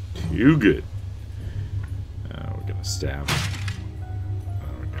just too good. We're going to stab him.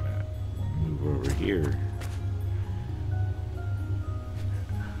 We're going to move over here.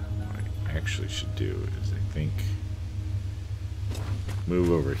 What I actually should do is, I think,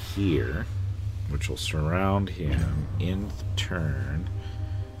 move over here, which will surround him in the turn.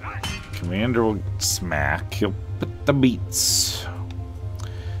 Commander will smack. He'll put the beats.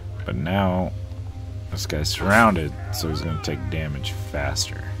 But now this guy's surrounded, so he's going to take damage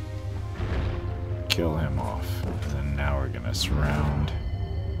faster. Kill him off. And then now we're going to surround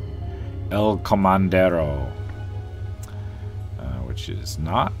El Comandero. which is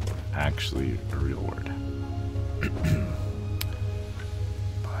not actually a real word.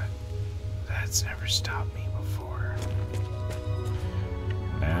 But that's never stopped me before.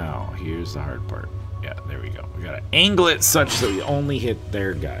 Now, here's the hard part. Yeah, there we go. We gotta angle it such that we only hit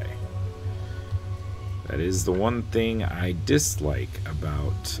their guy. That is the one thing I dislike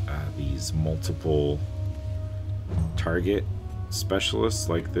about these multiple target specialists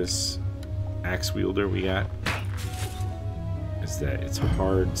like this axe wielder we got, is that it's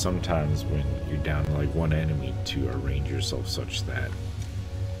hard sometimes when you're down to like one enemy to arrange yourself such that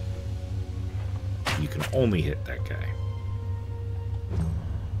you can only hit that guy.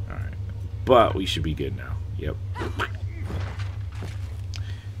 Alright, but we should be good now. Yep.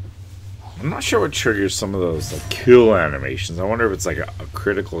 I'm not sure what triggers some of those like kill animations. I wonder if it's like a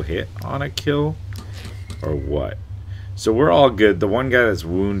critical hit on a kill or what. So we're all good. The one guy that's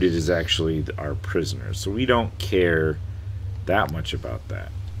wounded is actually our prisoner, so we don't care that much about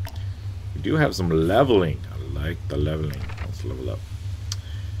that. We do have some leveling. I like the leveling. Let's level up.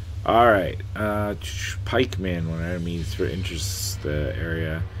 Alright. Pikeman, when an enemy enters the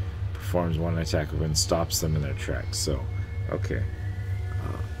area, performs one attack and stops them in their tracks. So, okay.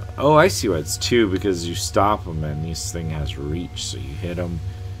 Oh, I see why it's 2, because you stop them and this thing has reach, so you hit them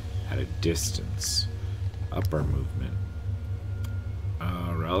at a distance. Upper movement.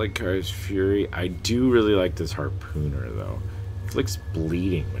 Rally Cars Fury. I do really like this harpooner though. Inflicts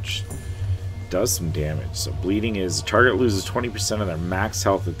bleeding, which does some damage. So bleeding is the target loses 20% of their max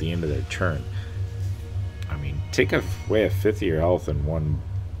health at the end of their turn. I mean, take away a fifth of your health in one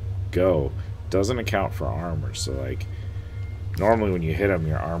go. Doesn't account for armor, so like normally when you hit them,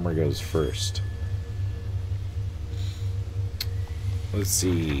 your armor goes first. Let's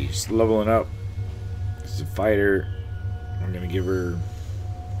see, just leveling up. She's a fighter. I'm gonna give her,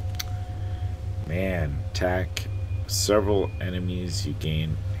 man, attack several enemies you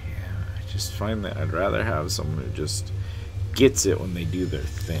gain. Yeah, I just find that I'd rather have someone who just gets it when they do their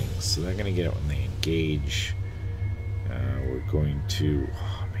things. So they're gonna get it when they engage. We're going to,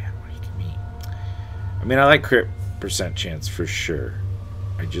 oh man, what do you give me? I mean, I like crit percent chance for sure.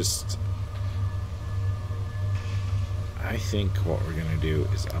 I think what we're gonna do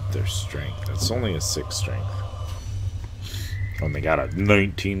is up their strength. That's only a 6 strength. When they got a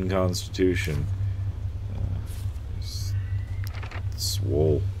 19 constitution.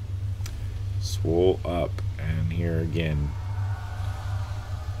 Swole up. And here again,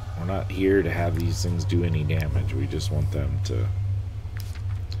 we're not here to have these things do any damage. We just want them to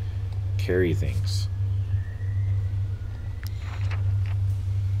carry things.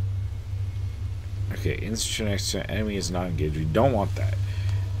 Okay, instant extra enemy is not engaged. We don't want that.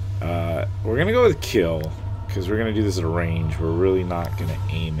 We're gonna go with kill, because we're gonna do this at a range. We're really not gonna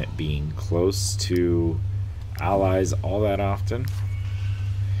aim at being close to allies all that often.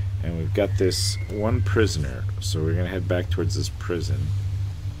 And we've got this one prisoner, so we're gonna head back towards this prison.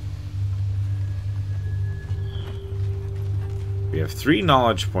 We have 3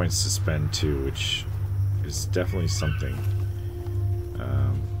 knowledge points to spend too, which is definitely something.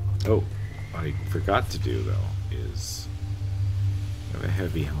 Oh, I forgot to do though is have a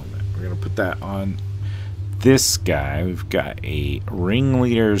heavy helmet. We're gonna put that on this guy. We've got a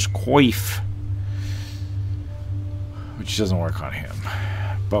ringleader's coif, which doesn't work on him.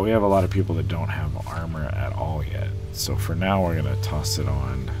 But we have a lot of people that don't have armor at all yet. So for now, we're gonna toss it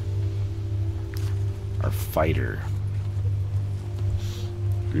on our fighter.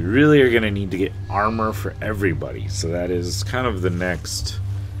 We really are gonna need to get armor for everybody. So that is kind of the next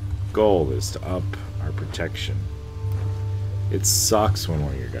goal, is to up our protection. It sucks when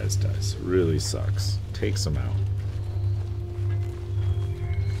one of your guys dies. It really sucks. Takes them out.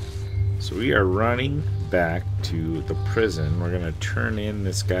 So we are running back to the prison. We're gonna turn in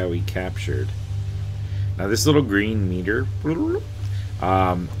this guy we captured. Now this little green meter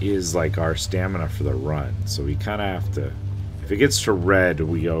is like our stamina for the run. So we kind of have to, if it gets to red,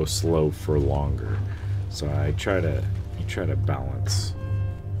 we go slow for longer. So I try to balance.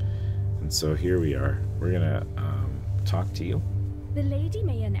 And so here we are. We're gonna talk to you. The Lady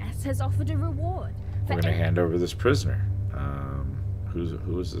Mayonnaise has offered a reward. We're gonna hand over this prisoner.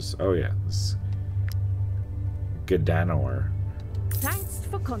 Who is this? Oh yeah, this Gadanor. Thanks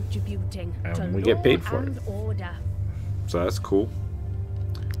for contributing. And we get paid for it. Order. So that's cool.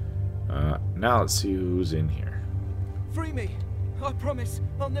 Now let's see who's in here. Free me. I promise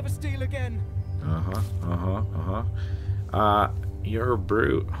I'll never steal again. You're a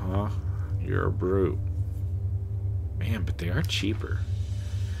brute, huh? You're a brute. Man, but they are cheaper.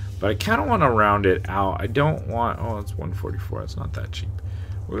 But I kind of want to round it out. I don't want... Oh, it's 144. It's not that cheap.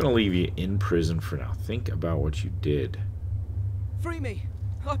 We're going to leave you in prison for now. Think about what you did. Free me.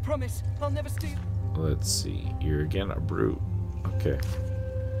 I promise I'll never steal. Let's see. You're again a brute. Okay.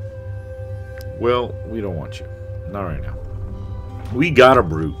 Well, we don't want you. Not right now. We got a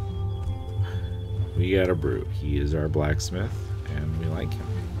brute. We got a brute. He is our blacksmith, and we like him.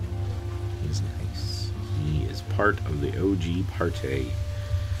 He's nice. He is part of the OG party.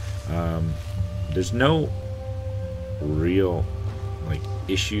 There's no real like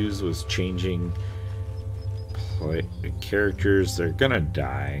issues with changing characters. They're gonna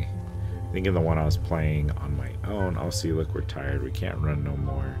die. I think in the one I was playing on my own. Oh, see, look, we're tired. We can't run no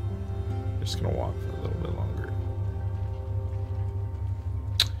more. We're just gonna walk for a little bit longer.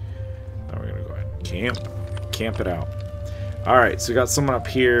 Now we're gonna go ahead and camp it out. All right, so we got someone up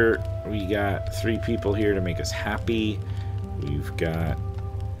here. We got 3 people here to make us happy. We've got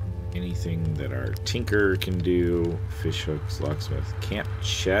anything that our tinker can do. Fish hooks, locksmith, camp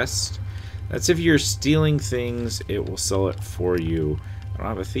chest. That's if you're stealing things, it will sell it for you. I don't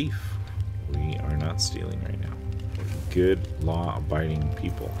have a thief. We are not stealing right now. We're good, law-abiding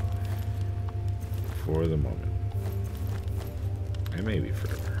people. For the moment. And maybe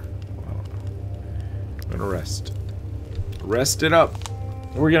forever. I don't know. I'm gonna rest. Rest it up.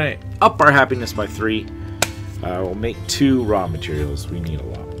 We're gonna up our happiness by 3. We'll make 2 raw materials. We need a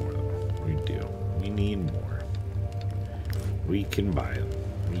lot more, though. We do. We need more. We can buy them.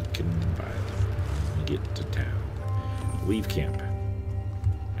 We can buy them. Get to town. Leave camp.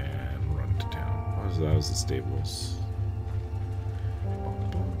 And run to town. That was the stables. Boom,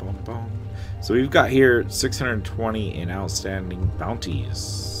 boom, boom, boom. So we've got here 620 in outstanding bounties.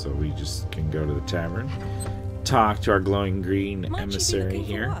 So we just can go to the tavern, talk to our glowing green emissary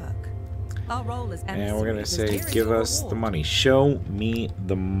here. Our role as and we're going to say, give us the money. Show me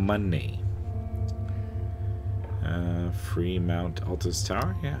the money. Free Mount Altus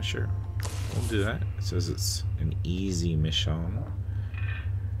Tower? Yeah, sure. We'll do that. It says it's an easy mission.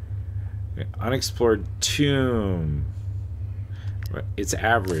 Okay, unexplored tomb. It's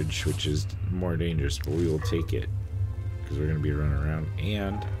average, which is more dangerous, but we will take it because we're going to be running around.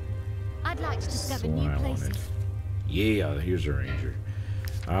 And I'd like to discover new places. Yeah, here's a ranger.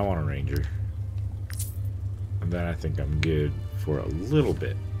 I want a ranger. And then I think I'm good for a little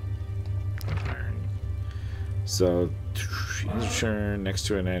bit of hiring. So, turn next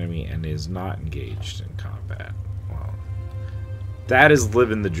to an enemy and is not engaged in combat. Well, that is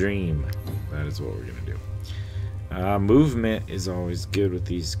living the dream. That is what we're going to do. Movement is always good with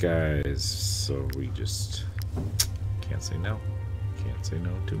these guys, so we just can't say no. Can't say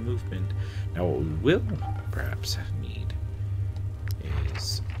no to movement. Now what we will perhaps need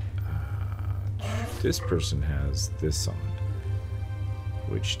is this person has this on,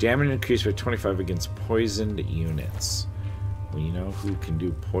 which damage increased by 25 against poisoned units. Well, you know who can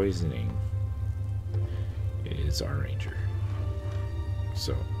do poisoning is our ranger.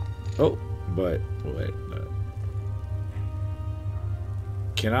 So, oh, but what?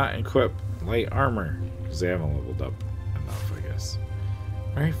 Cannot equip light armor because they haven't leveled up enough, I guess.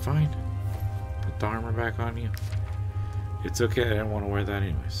 Alright, fine. Put the armor back on you. It's okay, I didn't want to wear that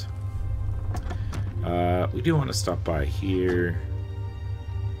anyways. We do want to stop by here.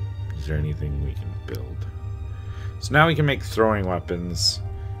 Is there anything we can build? So now we can make throwing weapons.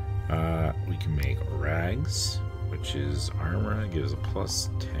 We can make rags, which is armor. It gives a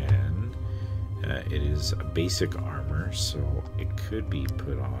 +10. It is a basic armor, so it could be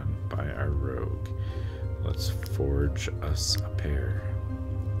put on by our rogue. Let's forge us a pair.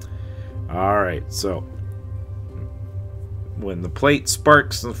 Alright, so when the plate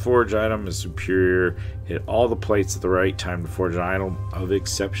sparks, the forge item is superior. Hit all the plates at the right time to forge an item of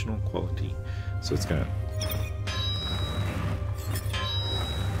exceptional quality. So it's gonna...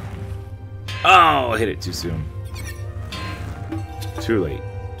 Oh, I hit it too soon. Too late.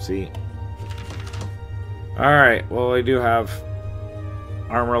 See? Alright, well I do have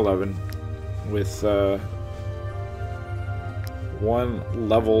armor 11 with 1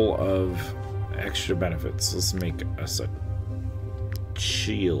 level of extra benefits. Let's make us a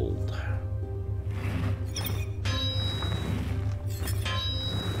shield.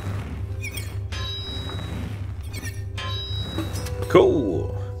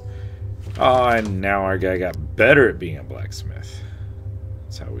 Cool. Oh, and now our guy got better at being a blacksmith.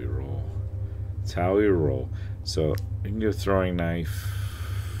 That's how we roll. That's how we roll. So we can do a throwing knife.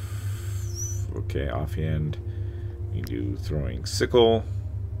 Okay, offhand. You do throwing sickle.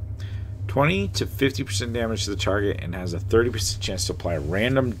 20 to 50% damage to the target and has a 30% chance to apply a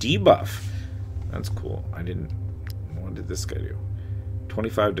random debuff. That's cool. I didn't... What did this guy do?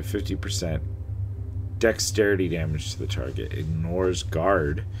 25 to 50% dexterity damage to the target. Ignores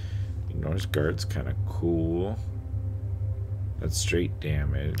guard. Ignores guard's kind of cool. That's straight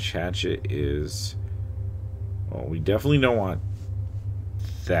damage. Hatchet is... Well, we definitely don't want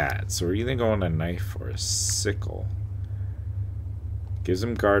that. So we're either going a knife or a sickle. Gives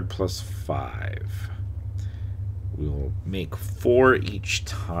him guard +5. We'll make 4 each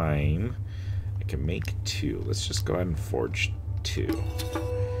time. I can make 2. Let's just go ahead and forge 2.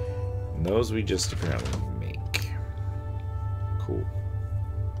 And those we just apparently make. Cool.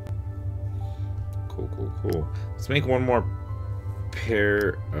 Cool. Let's make one more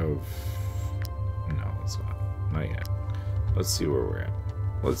pair of... No, it's not yet. Let's see where we're at.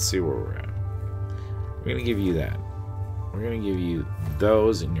 We're gonna give you that. We're gonna give you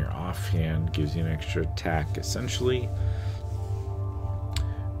those in your offhand. Gives you an extra attack, essentially.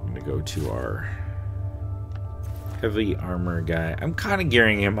 I'm gonna go to our heavy armor guy. I'm kind of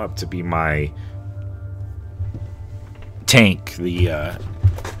gearing him up to be my tank. The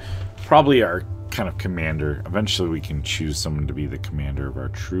probably our kind of commander. Eventually we can choose someone to be the commander of our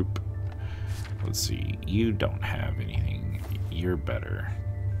troop. Let's see. You don't have anything. You're better.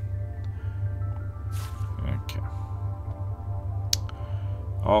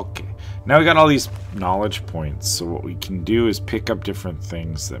 Okay. Now we got all these knowledge points. So what we can do is pick up different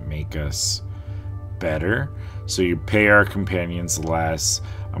things that make us better. So you pay our companions less.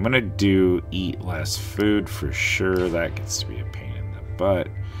 I'm going to do eat less food for sure. That gets to be a pain in the butt.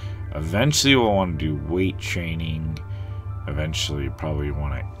 Eventually we'll want to do weight training. Eventually probably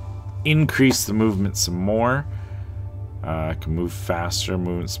want to increase the movement some more. I can move faster.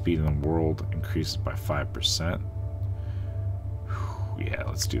 Movement speed in the world increases by 5%. Whew, yeah,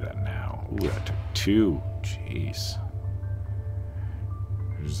 let's do that now. Ooh, that took 2. Jeez.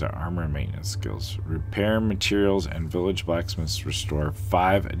 Here's the armor and maintenance skills. Repair materials and village blacksmiths restore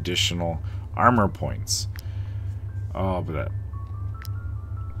 5 additional armor points. Oh, but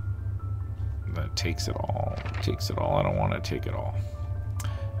that takes it all. I don't want to take it all.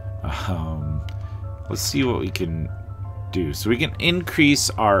 Let's see what we can do. So we can increase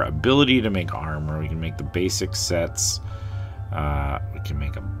our ability to make armor. We can make the basic sets. We can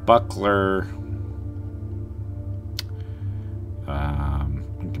make a buckler.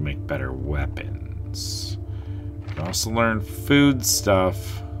 We can make better weapons. We can also learn food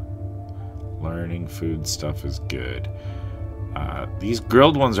stuff. Learning food stuff is good. These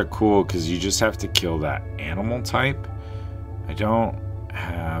grilled ones are cool because you just have to kill that animal type. I don't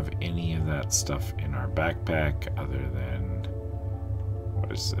have any of that stuff in our backpack other than...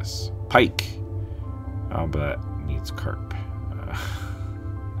 What is this? Pike. Oh, but that needs carp.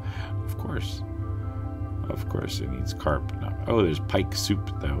 Of course. Of course it needs carp. No. Oh, there's pike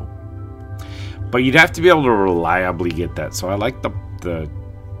soup, though. But you'd have to be able to reliably get that. So I like the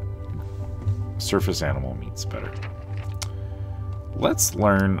surface animal meats better. Let's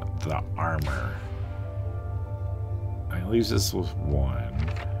learn the armor. I leaves this with 1.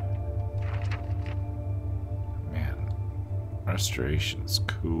 Man, restoration's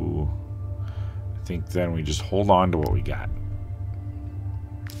cool. I think then we just hold on to what we got.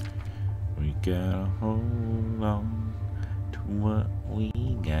 We gotta hold on to what we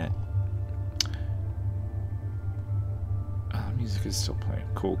got. The music is still playing.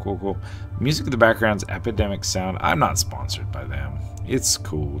 Cool. Music in the background's Epidemic Sound. I'm not sponsored by them. It's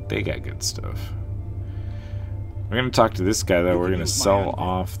cool. They got good stuff. We're going to talk to this guy, though. We're going to sell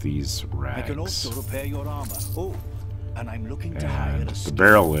off these rags. I can also repair your armor. Oh, and I'm looking to hire And the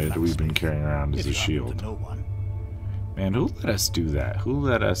barrel lid we've been carrying around as a shield. Man, who let us do that? Who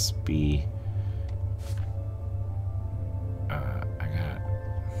let us be... I got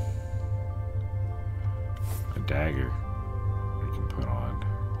a dagger we can put on.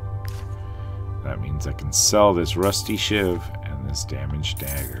 That means I can sell this rusty shiv and this damaged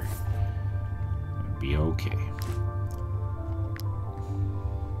dagger and be okay.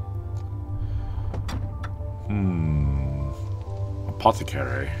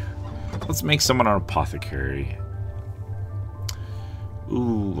 Apothecary. Let's make someone an apothecary.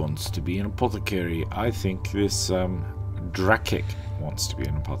 Ooh, wants to be an apothecary. I think this Drakic wants to be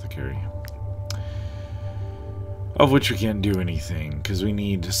an apothecary. Of which we can't do anything, because we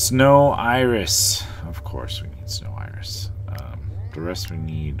need snow iris. Of course we need snow iris. The rest we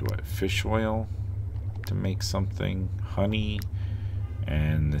need, what, fish oil to make something, honey,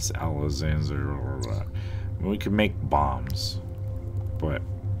 and this Alazanza. We can make bombs, but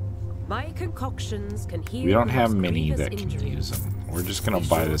my concoctions can heal. We don't have many that can use them. We're just gonna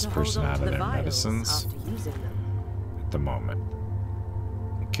buy this person out of their medicines at the moment.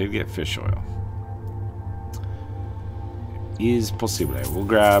 We could get fish oil. Is possible. We'll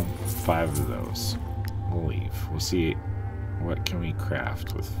grab 5 of those. We'll leave. We'll see what can we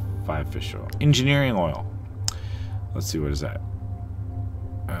craft with 5 fish oil. Engineering oil. Let's see, what is that?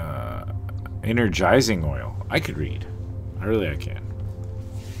 Energizing oil. I could read. I can.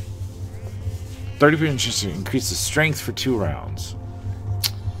 30% chance to increase the strength for 2 rounds.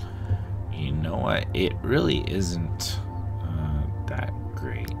 You know what? It really isn't that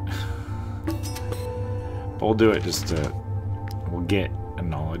great. But we'll do it just to... We'll get a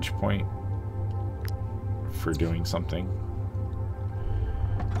knowledge point for doing something.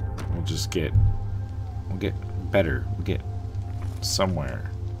 We'll just get... We'll get better. We'll get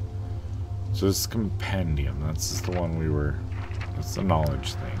somewhere. So this compendium, that's the one we were... That's the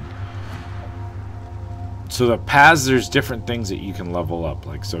knowledge thing. So the paths, there's different things that you can level up.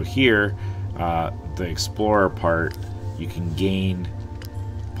 Like, so here, the explorer part, you can gain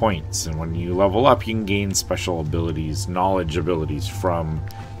points. And when you level up, you can gain special abilities, knowledge abilities from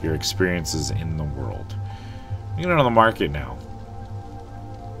your experiences in the world. You can go to the market now.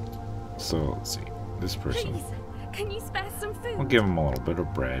 So, let's see. This person. Please, can you spare some food? We'll give him a little bit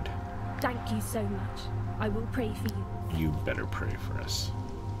of bread. Thank you so much. I will pray for you. You better pray for us.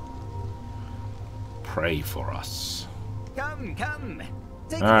 Pray for us. Come, come.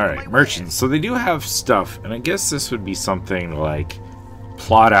 Alright, merchants. So they do have stuff, and I guess this would be something to, like,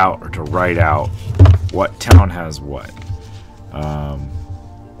 plot out or to write out what town has what.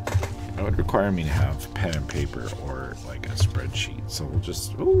 That would require me to have pen and paper or, like, a spreadsheet. So we'll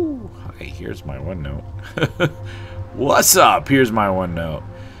just... Ooh, hi, here's my OneNote. What's up? Here's my OneNote.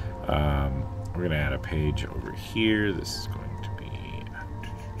 We're going to add a page over here. This is going to be...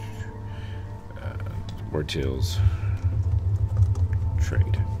 Wartales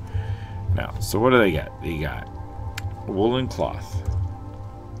trade. Now, so what do they got? They got woolen cloth,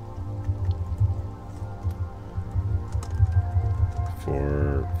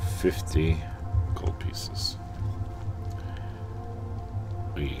 for 50 gold pieces.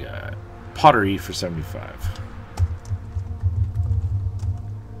 We got pottery for 75.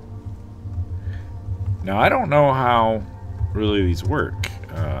 Now, I don't know how really these work.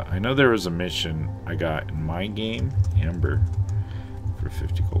 I know there was a mission I got in my game, Amber, for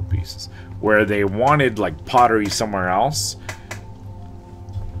 50 gold pieces, where they wanted like pottery somewhere else,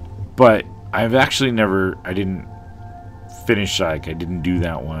 but I've actually never, I didn't finish, like I didn't do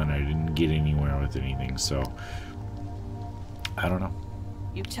that one, I didn't get anywhere with anything, so I don't know.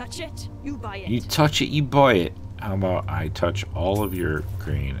 You touch it, you buy it. You touch it, you buy it. How about I touch all of your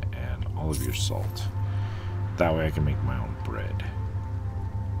grain and all of your salt? That way I can make my own bread.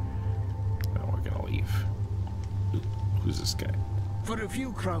 Now we're gonna leave. Who's this guy? For a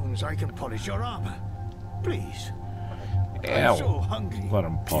few crowns, I can polish your armor. Please. Yeah, I'm so hungry. let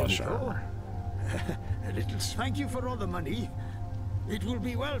him polish Here we go. armor. A little thank you for all the money. It will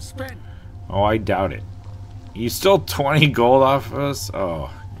be well spent. Oh, I doubt it. You stole 20 gold off of us?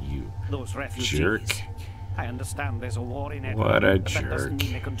 Oh, you Those refugees. jerk. I understand there's a war in What Edinburgh, a but that doesn't jerk.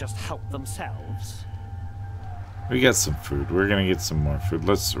 mean they can just help themselves. We got some food. We're gonna get some more food.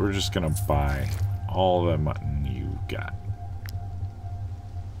 We're just gonna buy all the mutton you got.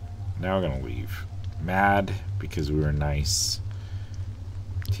 Now we're gonna leave. Mad because we were nice.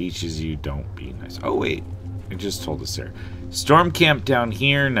 Teaches you don't be nice. Oh wait, it just told us there. Storm camp down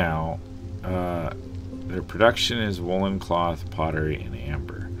here now. Their production is woolen cloth, pottery, and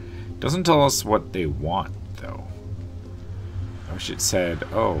amber. Doesn't tell us what they want though. I wish it said,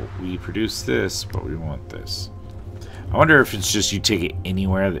 oh, we produce this, but we want this. I wonder if it's just you take it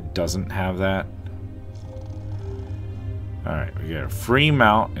anywhere that doesn't have that. Alright, we got a free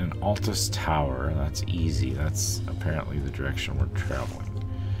mount and Altus Tower. That's easy. That's apparently the direction we're traveling.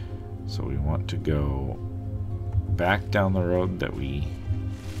 So we want to go back down the road that we...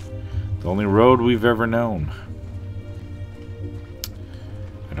 The only road we've ever known.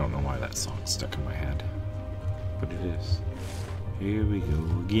 I don't know why that song's stuck in my head. But it is. Here we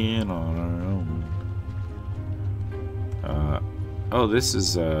go again on our own. Oh, this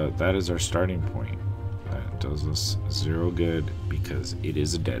is, that is our starting point. That does us 0 good because it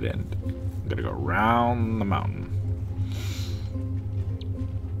is a dead end. I'm gonna go round the mountain.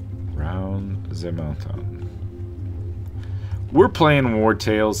 Round the mountain. We're playing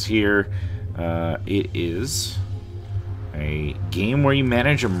Wartales here. It is a game where you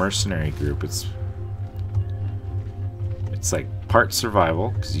manage a mercenary group. It's like part survival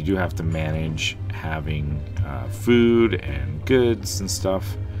because you do have to manage having food and goods and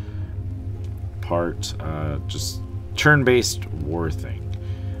stuff. Part just turn-based war thing.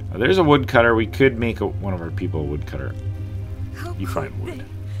 There's a woodcutter. We could make one of our people a woodcutter. You find wood.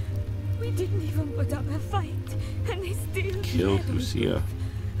 We didn't even put up a fight, and they still Killed Lucia.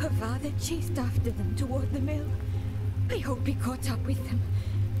 Her father chased after them toward the mill. I hope he caught up with them.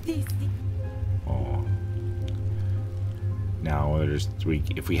 These Oh. Now,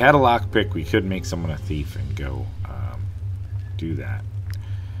 if we had a lockpick, we could make someone a thief and go do that.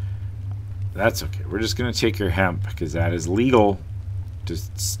 That's okay. We're just going to take your hemp because that is legal to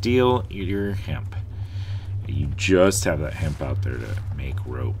steal your hemp. You just have that hemp out there to make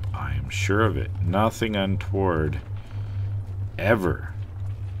rope. I am sure of it. Nothing untoward ever.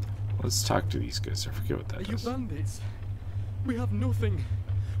 Let's talk to these guys. I forget what that is. Are you bandits? We have nothing.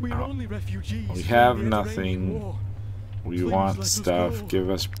 We are only refugees. We have nothing. We want stuff.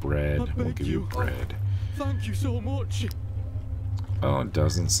 Give us bread. We'll give you bread. Thank you so much. Oh, it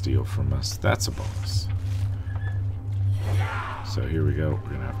doesn't steal from us. That's a bonus. So here we go. We're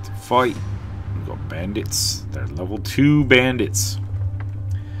going to have to fight. We got bandits. They're level 2 bandits.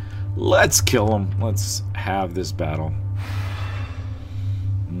 Let's kill them. Let's have this battle.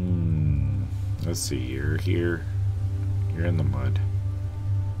 Let's see. You're here. You're in the mud.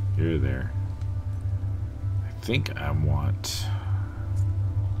 You're there. I think I want...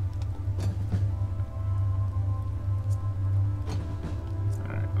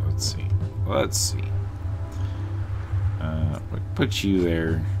 Alright, let's see. Let's see. We'll put you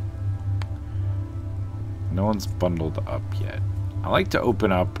there. No one's bundled up yet. I like to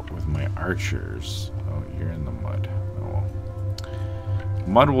open up with my archers. Oh, you're in the mud. Oh well.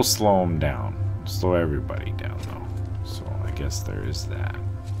 Mud will slow them down. Slow everybody down, though. So I guess there is that.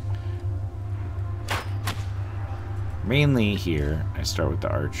 Mainly here, I start with the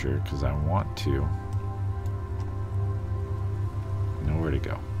archer because I want to know where to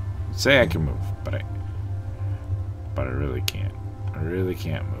go. Say I can move, but I really can't. I really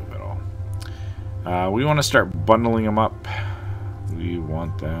can't move at all. We want to start bundling them up. We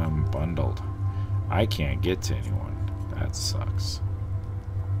want them bundled. I can't get to anyone. That sucks.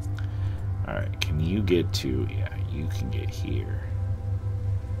 Alright, can you get to... Yeah, you can get here.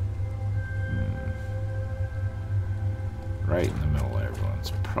 Right in the middle of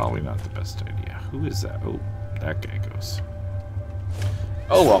everyone's probably not the best idea. Who is that? Oh, that guy goes.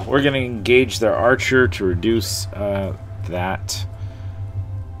 Oh well, we're going to engage their archer to reduce that.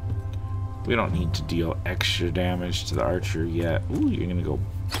 We don't need to deal extra damage to the archer yet. Ooh, you're going to go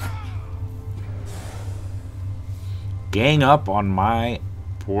gang up on my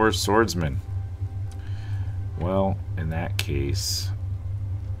poor swordsman. Well, in that case...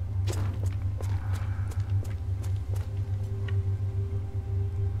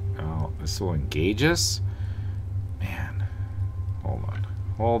 Oh, this will engage us? Man. Hold on.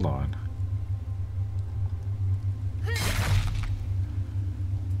 Hold on.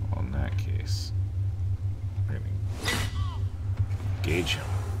 Well, in that case... we're going to engage him.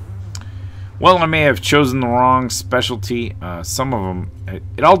 Well, I may have chosen the wrong specialty. Some of them...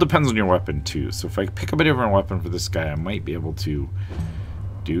 It all depends on your weapon, too. So if I pick up a different weapon for this guy, I might be able to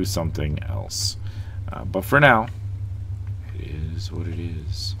do something else. But for now, it is what it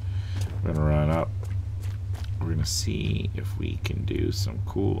is. We're going to run up. We're going to see if we can do some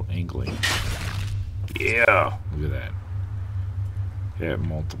cool angling. Yeah! Look at that. Hit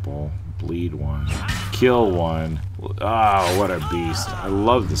multiple. Bleed one. Kill one. Oh, what a beast. I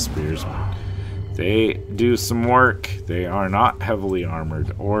love the spearsmen. They do some work. They are not heavily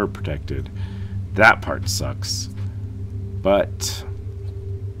armored or protected. That part sucks. But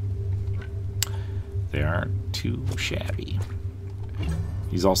they aren't too shabby.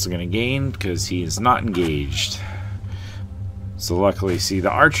 He's also going to gain because he is not engaged. So luckily, see, the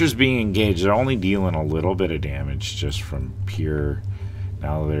archers being engaged, they're only dealing a little bit of damage just from pure...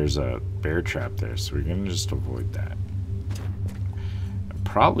 Now there's a bear trap there, so we're going to just avoid that.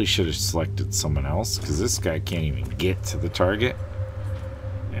 Probably should have selected someone else because this guy can't even get to the target,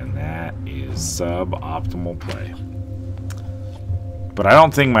 and that is suboptimal play. But I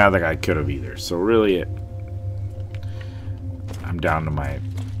don't think my other guy could have either, so really I'm down to my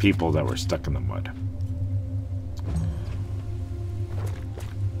people that were stuck in the mud.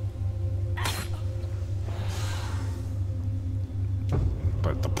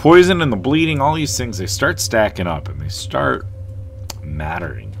 But the poison and the bleeding, all these things, they start stacking up and they start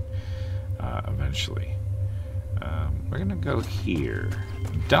mattering eventually. We're gonna go here.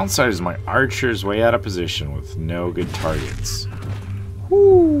 The downside is my archer's way out of position with no good targets.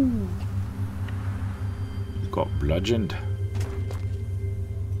 Woo! Got bludgeoned.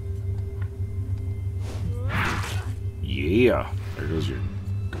 Yeah, there goes your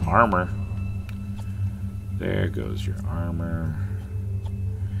armor. There goes your armor.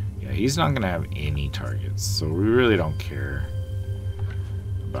 Yeah, he's not gonna have any targets, so we really don't care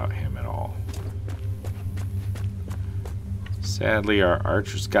about him at all. Sadly, our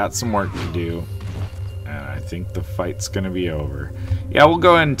archer's got some work to do, and I think the fight's gonna be over. Yeah, we'll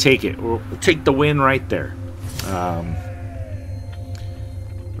go ahead and take it. We'll take the win right there.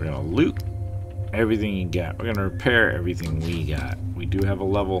 We're gonna loot everything you got. We're gonna repair everything we got. We do have a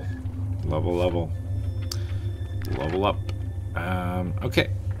level up. Okay.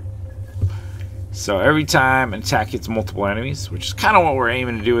 So every time an attack hits multiple enemies, which is kind of what we're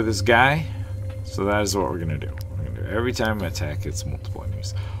aiming to do with this guy. So that is what we're gonna do. We're gonna do every time an attack hits multiple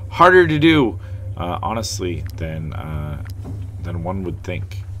enemies. Harder to do, honestly, than one would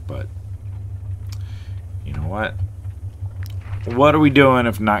think. But you know what? What are we doing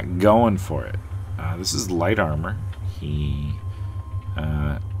if not going for it? This is light armor. He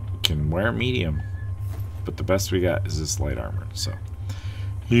can wear medium, but the best we got is this light armor. So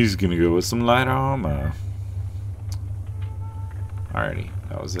he's gonna go with some light armor. Alrighty,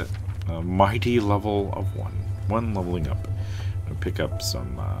 that was it. A mighty level of 1. 1 leveling up. I'm gonna pick up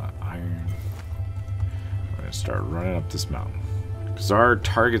some iron. We're gonna start running up this mountain. Because our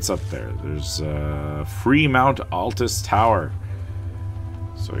target's up there. There's Free Mount Altus Tower.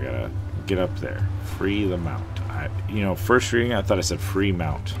 So we gotta get up there. Free the mount. You know, first reading I thought I said free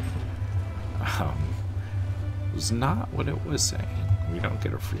mount. It was not what it was saying. We don't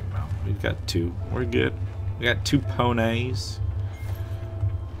get a free mount. We've got 2. We're good. We got 2 ponies.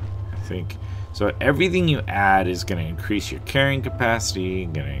 I think. So everything you add is going to increase your carrying capacity,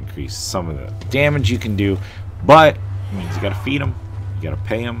 going to increase some of the damage you can do, but it means you got to feed them. You got to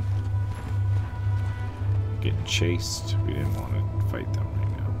pay them. Getting chased. We didn't want to fight them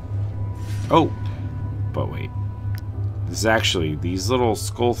right now. Oh, but wait. This is actually these little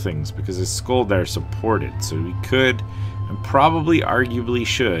skull things, because his skull there supported, so we could and probably arguably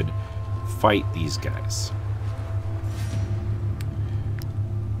should fight these guys.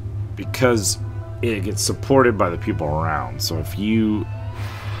 Because it gets supported by the people around. So if you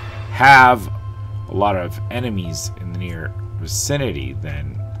have a lot of enemies in the near vicinity,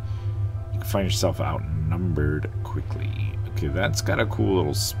 then you can find yourself outnumbered quickly. Okay, that's got a cool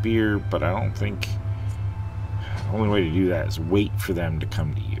little spear, but I don't think the only way to do that is wait for them to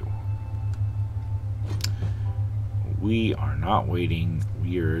come to you. We are not waiting,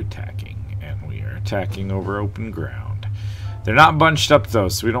 we are attacking, and we are attacking over open ground. They're not bunched up though,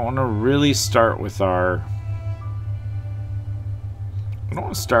 so we don't want to really start with our... We don't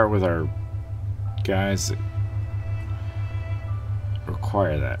want to start with our guys that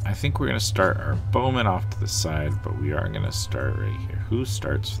require that. I think we're going to start our bowmen off to the side, but we are going to start right here. Who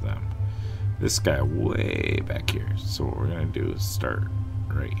starts for them? This guy way back here. So what we're going to do is start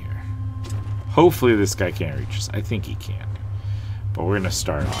right here. Hopefully this guy can't reach us. I think he can. But we're going to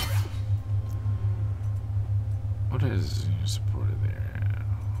start off. What is supported there?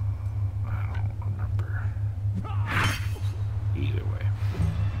 I don't remember. Either way.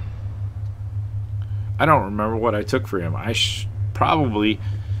 I don't remember what I took for him. I probably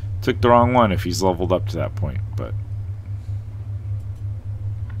took the wrong one if he's leveled up to that point, but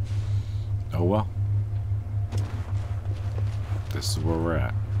oh well. This is where we're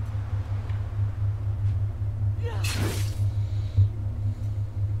at.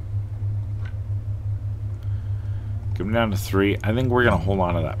 Coming down to 3. I think we're going to hold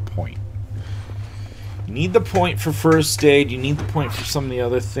on to that point. You need the point for first aid. You need the point for some of the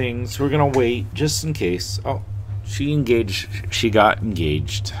other things. We're going to wait just in case. Oh, she engaged. She got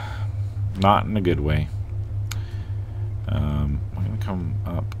engaged. Not in a good way. I'm going to come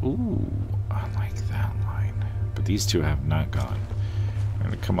up. Ooh, I like that line. But these two have not gone. I'm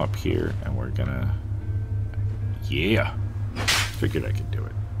going to come up here and we're going to... Yeah. Figured I could do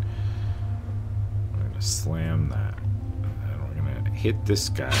it. We're going to slam that. And we're going to hit this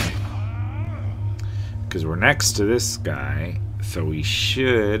guy. Because we're next to this guy. So we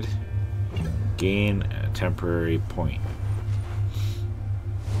should gain a temporary point.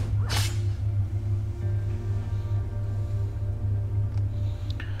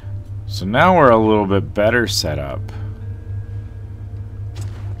 So now we're a little bit better set up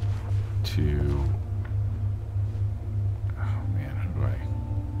to... Oh man, how do I...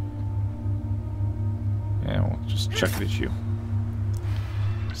 Yeah, we'll just check it at you.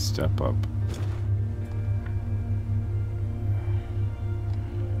 Step up.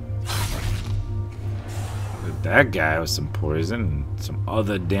 That guy with some poison and some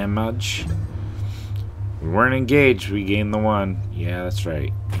other damage. We weren't engaged, we gained the 1. Yeah, that's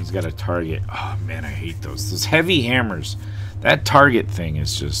right. He's got a target. Oh man, I hate those. Those heavy hammers. That target thing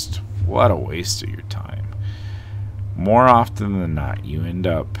is just, what a waste of your time. More often than not, you end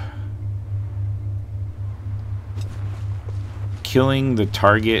up killing the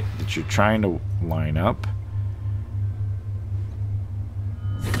target that you're trying to line up.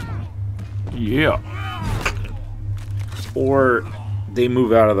 Yeah. Or they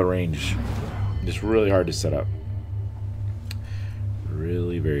move out of the range. It's really hard to set up.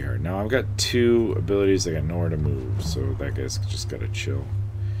 really very hard. Now I've got 2 abilities. I got nowhere to move, so that guy's just gotta chill.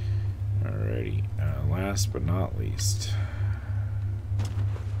 Alrighty. Last but not least,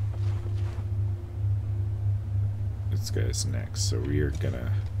 this guy's next. So we are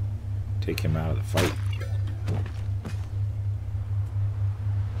gonna take him out of the fight.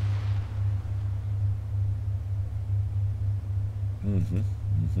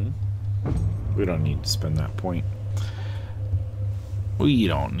 We don't need to spend that point. We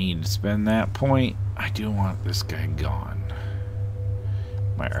don't need to spend that point. I do want this guy gone.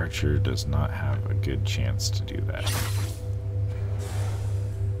 My archer does not have a good chance to do that.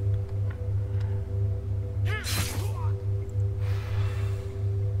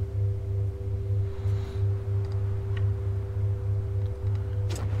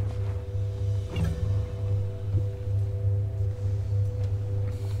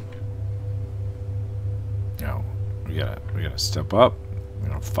 No, we gotta step up. We're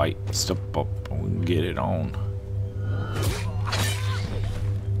gonna fight, step up, and we can get it on.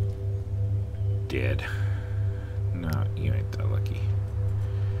 Dead. No, you ain't that lucky.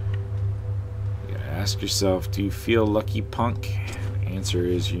 You gotta ask yourself, do you feel lucky, punk? The answer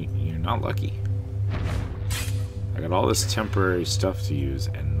is you're not lucky. I got all this temporary stuff to use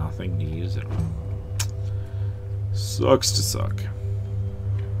and nothing to use it on. Sucks to suck.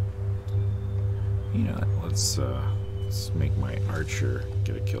 You know, let's make my archer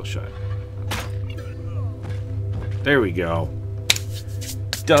get a kill shot. There we go.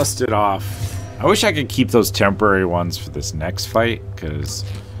 Dust it off. I wish I could keep those temporary ones for this next fight, because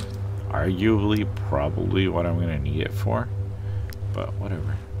arguably probably what I'm going to need it for. But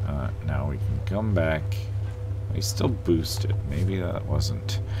whatever. Now we can come back. We still boost it. Maybe that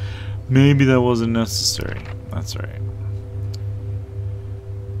wasn't necessary. That's alright.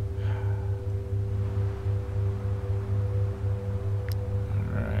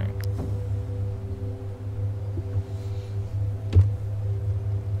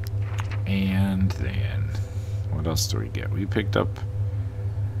 And then, what else do we get? We picked up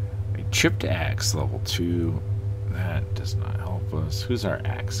a chipped axe, level 2. That does not help us. Who's our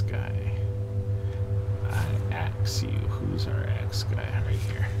axe guy? I axe you. Who's our axe guy? Right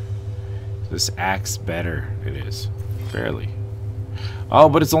here. Is this axe better? It is. Barely. Oh,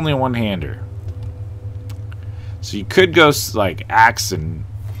 but it's only a one-hander. So you could go like axe and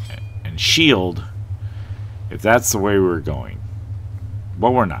shield if that's the way we were going.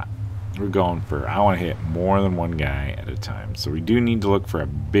 But we're not. We're going for, I want to hit more than one guy at a time. So we do need to look for a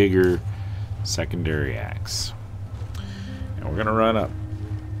bigger secondary axe. And we're going to run up.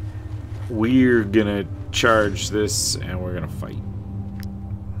 We're going to charge this and we're going to fight.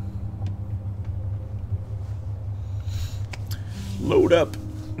 Load up.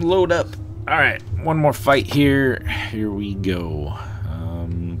 Load up. Alright, one more fight here. Here we go.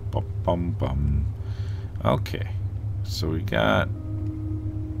 Okay. So we got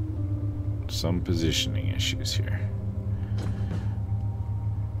some positioning issues here.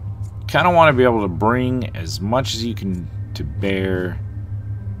 Kind of want to be able to bring as much as you can to bear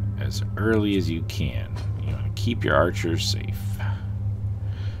as early as you can. You want to keep your archers safe.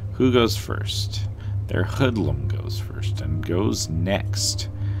 Who goes first? Their hoodlum goes first and goes next.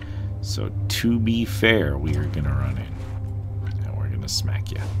 So to be fair, we are going to run in and we're going to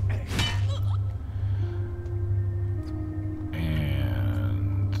smack you.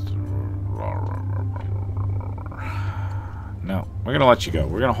 No, we're going to let you go.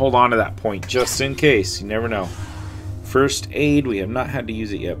 We're going to hold on to that point just in case. You never know. First aid, we have not had to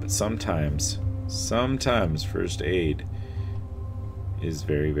use it yet, but sometimes first aid is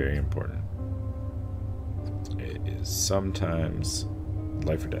very, very important. It is sometimes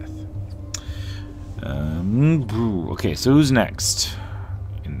life or death. Okay, so who's next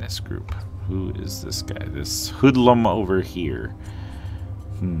in this group? Who is this guy? This hoodlum over here.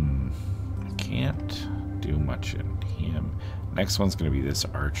 I can't do much in him. Next one's going to be this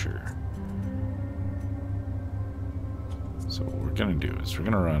archer. So what we're going to do is we're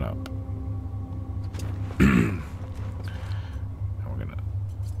going to run up. And we're going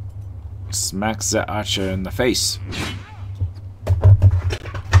to smack the archer in the face.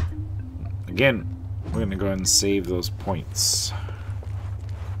 Again, we're going to go ahead and save those points.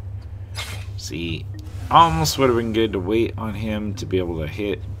 See, almost would have been good to wait on him to be able to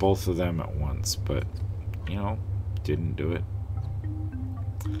hit both of them at once, but, you know, didn't do it.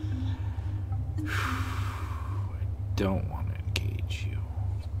 I don't want to engage you.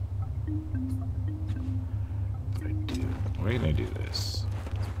 But I do. We're going to do this.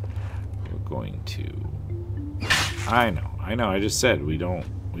 We're going to... I know, I just said we don't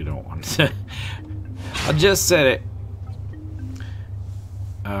want to... I just said it.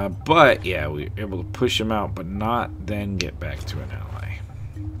 But yeah, we were able to push him out, but not then get back to an ally.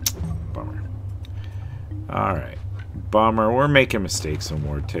 Bummer. Alright. Bummer. We're making mistakes on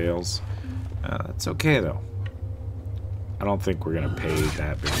Wartales. That's okay, though. I don't think we're going to pay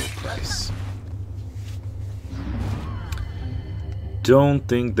that big a price. Don't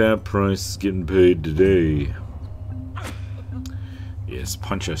think that price is getting paid today. Yes,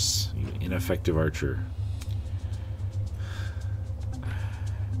 punch us, you ineffective archer.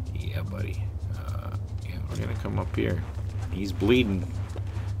 Yeah, buddy. Yeah, we're going to come up here. He's bleeding.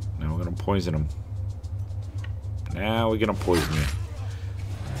 Now we're going to poison him. Now we're going to poison you.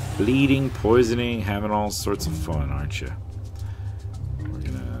 Bleeding, poisoning, having all sorts of fun, aren't you? We're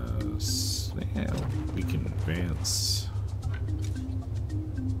gonna... Yeah, we can advance.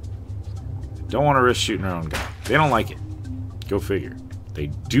 Don't want to risk shooting our own guy. They don't like it. Go figure. They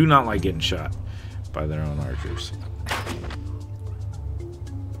do not like getting shot by their own archers.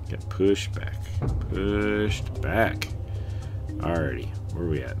 Get pushed back. Pushed back. Alrighty, where are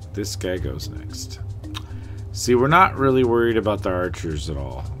we at? This guy goes next. See, we're not really worried about the archers at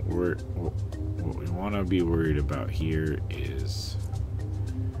all. What we want to be worried about here is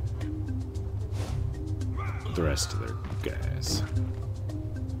the rest of their guys.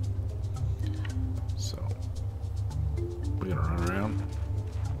 So, we're going to run around.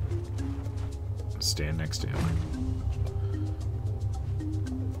 Stand next to him.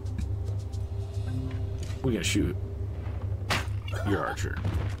 We're going to shoot your archer.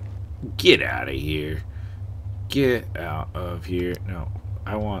 Get out of here. Get out of here. No,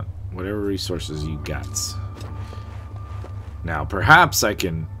 I want whatever resources you got. Now, perhaps I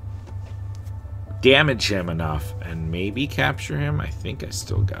can damage him enough and maybe capture him. I think I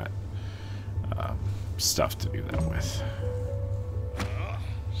still got stuff to do that with.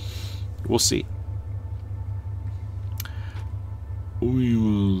 We'll see. We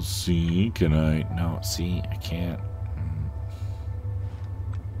will see. Can I? No, see, I can't.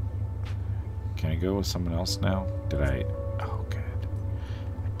 Can I go with someone else now? Did I? Oh, good.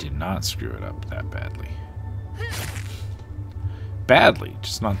 I did not screw it up that badly. Badly,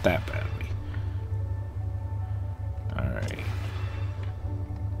 just not that badly. Alright.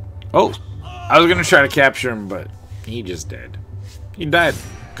 Oh! I was gonna try to capture him, but he just died. He died.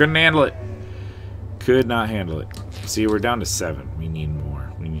 Couldn't handle it. Could not handle it. See, we're down to 7. We need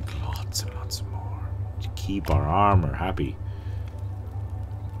more. We need lots and lots more to keep our armor happy.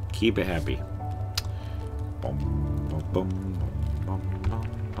 Keep it happy. Bum, bum, bum, bum, bum,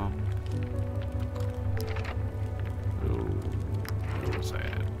 bum. Where was I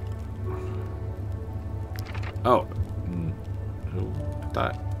at? Oh. I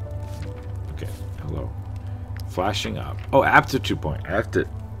thought. Okay. Hello. Flashing up. Oh, aptitude point. I have to.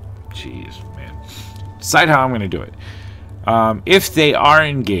 Jeez, man. Decide how I'm going to do it. If they are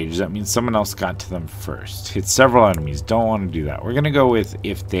engaged, that means someone else got to them first. Hit several enemies. Don't want to do that. We're going to go with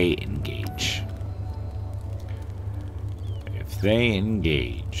if they engage. If they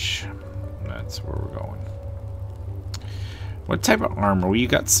engage. That's where we're going. What type of armor? Well, you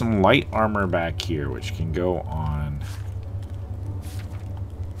got some light armor back here, which can go on.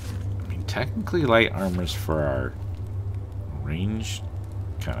 I mean, technically light armor's for our ranged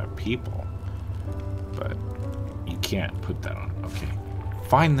kind of people. But you can't put that on. Okay.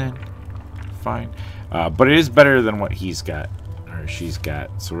 Fine then. Fine. But it is better than what he's got. Or she's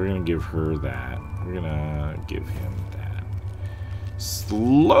got. So we're going to give her that. We're going to give him that.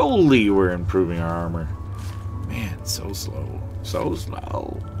 Slowly we're improving our armor. Man, so slow. So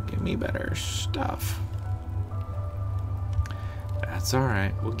slow. Give me better stuff. That's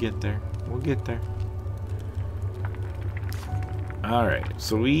alright. We'll get there. We'll get there. Alright.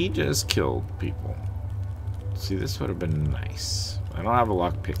 So we just killed people. See, this would have been nice. I don't have a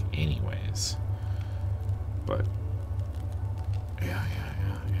lockpick anyways. But, yeah.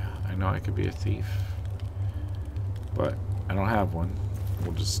 I know I could be a thief. But, I don't have one.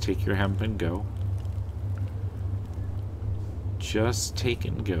 We'll just take your hemp and go. Just take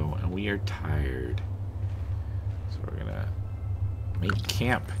and go. And we are tired. So we're gonna make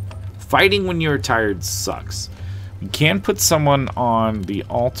camp. Fighting when you're tired sucks. We can put someone on the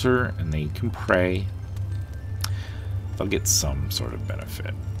altar and they can pray. They'll get some sort of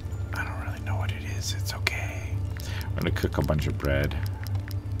benefit. I don't really know what it is. It's okay. We're gonna cook a bunch of bread.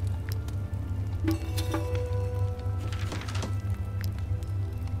 And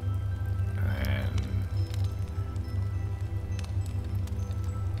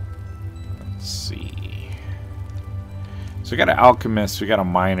let's see. So we got an alchemist, we got a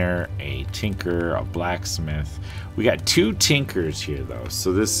miner, a tinker, a blacksmith. We got 2 tinkers here though.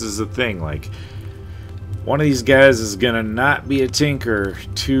 So this is the thing, like One of these guys is gonna not be a tinker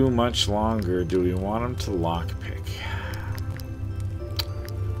too much longer. Do we want him to lockpick?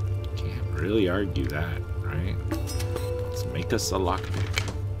 Can't really argue that, right? Let's make us a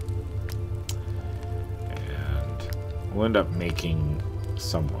lockpick. And we'll end up making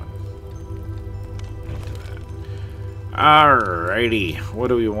someone into that. Alrighty, what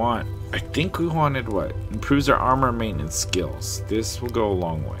do we want? I think we wanted what? Improves our armor maintenance skills. This will go a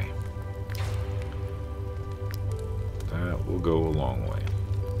long way. That will go a long way.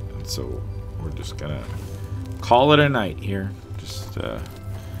 And so we're just gonna call it a night here. Just they're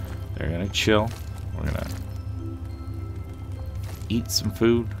gonna chill. We're gonna eat some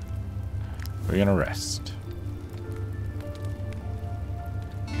food. We're gonna rest.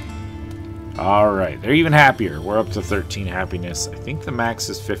 Alright, they're even happier. We're up to 13 happiness. I think the max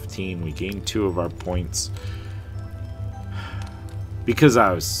is 15. We gained 2 of our points. Because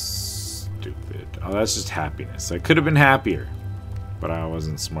I was stupid. Oh, that's just happiness. I could have been happier, but I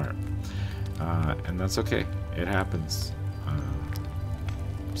wasn't smart. And that's okay. It happens.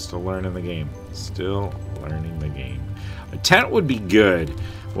 Still learning the game. Still learning the game. A tent would be good.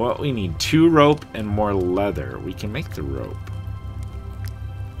 Well, we need 2 rope and more leather. We can make the rope.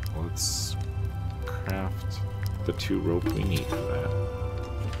 Let's craft the 2 rope we need for that.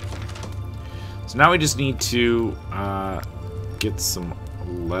 So now we just need to get some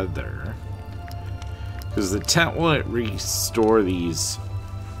leather, because the tent will restore these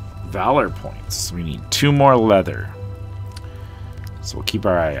valor points. We need 2 more leather, so we'll keep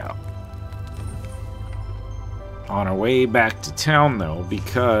our eye out. On our way back to town, though,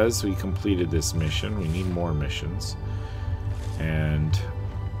 because we completed this mission, we need more missions, and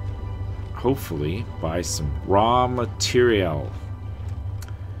hopefully buy some raw material,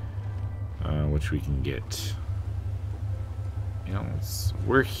 which we can get. You know,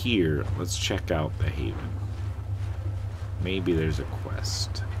 we're here. Let's check out the haven. Maybe there's a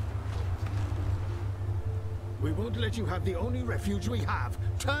quest. We won't let you have the only refuge we have.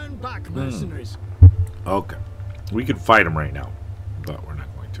 Turn back, mercenaries. Okay. We could fight them right now, but we're not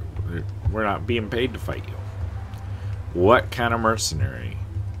going to. We're not being paid to fight you. What kind of mercenary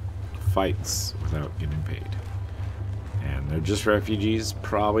fights without getting paid? And they're just refugees.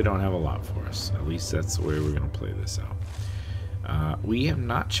 Probably don't have a lot for us. At least that's the way we're going to play this out. We have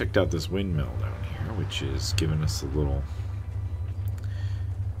not checked out this windmill down here, which is giving us a little...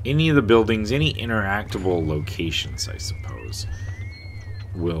 Any of the buildings, any interactable locations, I suppose,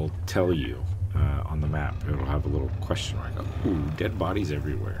 will tell you on the map. It'll have a little question mark. Ooh, dead bodies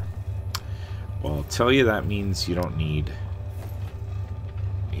everywhere. Well, I'll tell you that means you don't need...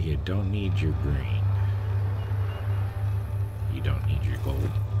 You don't need your green. You don't need your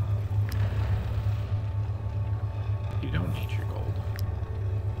gold. You don't need your gold.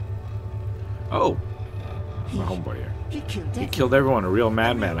 Oh! My homeboy here. He killed everyone. A real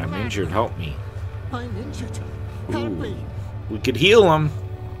madman. I'm injured. Help me. I'm injured. Help me. We could heal him,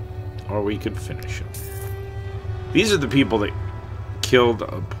 or we could finish him. These are the people that killed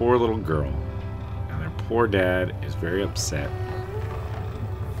a poor little girl, and their poor dad is very upset.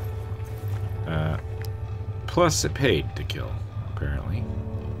 Plus, it paid to kill, apparently.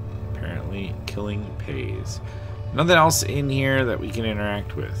 Apparently, killing pays. Nothing else in here that we can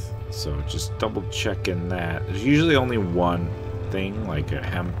interact with, so just double checking that. There's usually only one thing, like a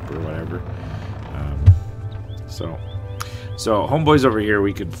hemp or whatever. So homeboy's over here.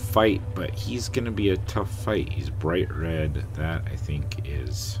 We could fight, but he's gonna be a tough fight. He's bright red. That, I think,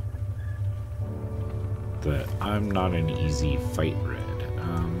 is the I'm not an easy fight red.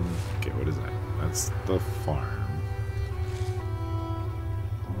 Okay, what is that? That's the farm.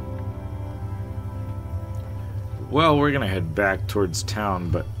 Well, we're gonna head back towards town,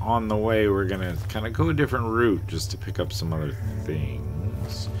 but on the way we're gonna kind of go a different route just to pick up some other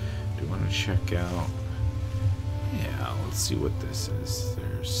things. Do you want to check out? Yeah, let's see what this is.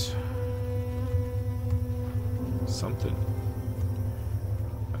 There's something.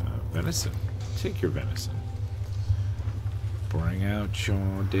 Venison. Take your venison. Bring out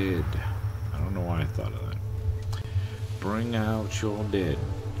your dead. I don't know why I thought of that. Bring out your dead.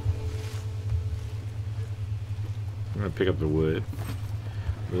 I'm gonna pick up the wood.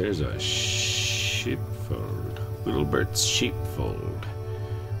 There's a sheepfold. Little bird's sheepfold.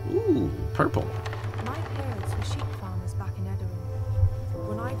 Ooh, purple. My parents were sheep farmers back in Edoran.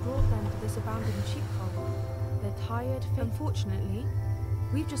 When I brought them to this abandoned sheepfold, they're tired. Unfortunately,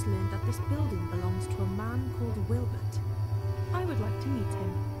 we've just learned that this building belongs to a man called Wilbert. I would like to meet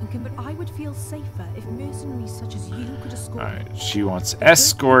him, but I would feel safer if mercenaries such as you could escort. Alright, she wants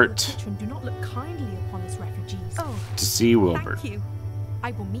escort do not look kindly upon us refugees. to see Wilbert. Thank you.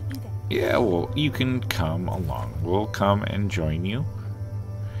 I will meet you there. Yeah, well, you can come along. We'll come and join you.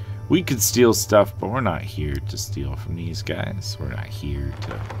 We could steal stuff, but we're not here to steal from these guys. We're not here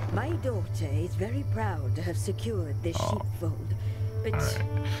to... My daughter is very proud to have secured this sheepfold. But Alright.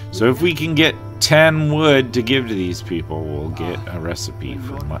 So if we can get 10 wood to give to these people, we'll get a recipe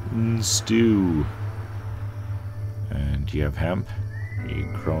for mutton stew. And do you have hemp? Are you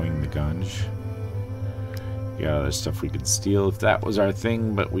growing the gunge? You got other stuff we could steal if that was our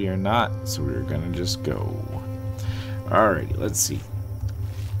thing, but we are not, so we're gonna just go. Alrighty, let's see.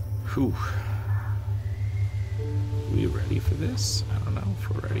 Whew. Are we ready for this? I don't know if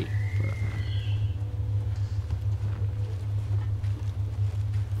we're ready, but...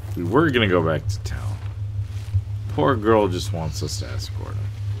 We were gonna go back to town. Poor girl just wants us to escort him.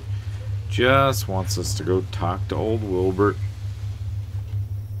 Just wants us to go talk to old Wilbert.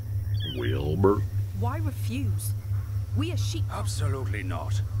 Wilbert? Why refuse? We are sheep. Absolutely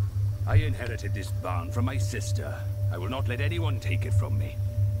not. I inherited this barn from my sister. I will not let anyone take it from me.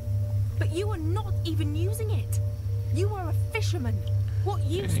 But you are not even using it. You are a fisherman. What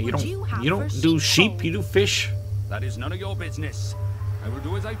use would you have? You don't do sheep, you do fish. That is none of your business. I will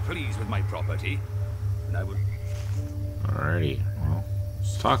do as I please with my property. And I will... Alrighty, well,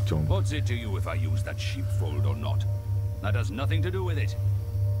 let's talk to him. What's it to you if I use that sheepfold or not? That has nothing to do with it.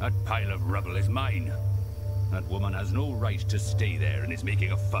 That pile of rubble is mine. That woman has no right to stay there and is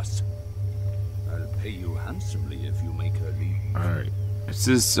making a fuss. I'll pay you handsomely if you make her leave. Alright. This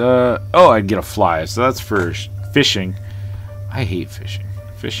is, oh, I'd get a fly, so that's for fishing. I hate fishing.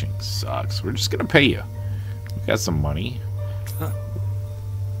 Fishing sucks. We're just gonna pay you. We got some money. But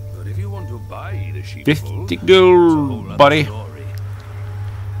if you want to buy the sheepfold, 50 gold, buddy.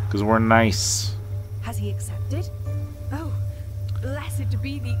 Because we're nice. Has he accepted? Oh, blessed to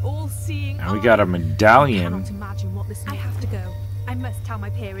be the all-seeing eye. And we got a medallion. I cannot imagine what this means. I have to go. I must tell my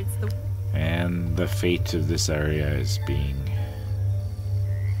parents the... And the fate of this area is being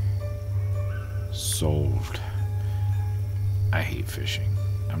solved. I hate fishing.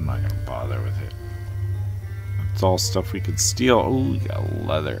 I'm not gonna bother with it. It's all stuff we could steal. Oh, we got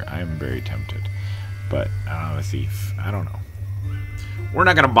leather. I'm very tempted. But I'm a thief. I don't know. We're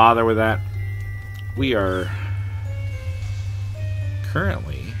not gonna bother with that. We are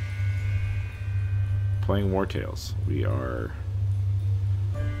currently playing Wartales. We are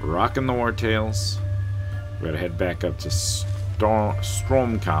rocking the Wartales. We gotta head back up to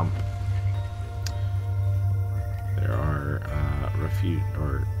Stromkamp. There are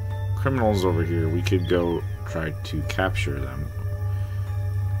criminals over here. We could go try to capture them.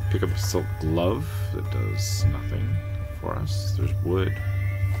 Pick up a silk glove that does nothing for us. There's wood.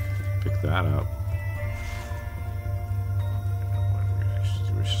 Pick that up. What we're gonna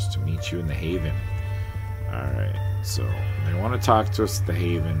actually do is just to meet you in the Haven. Alright, so they want to talk to us at the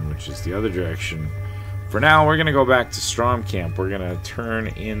Haven, which is the other direction. For now, we're gonna go back to Stromkamp. We're gonna turn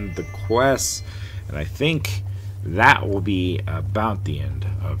in the quests, and I think that will be about the end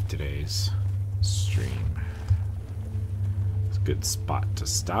of today's stream. It's a good spot to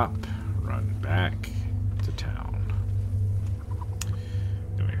stop, run back to town.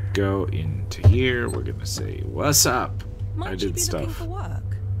 Gonna go into here. We're gonna say, "What's up?" I did stuff. For work?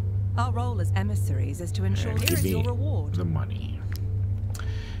 Our role as emissaries is to ensure here is your reward. The money.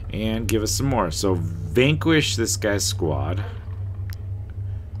 And give us some more. So vanquish this guy's squad.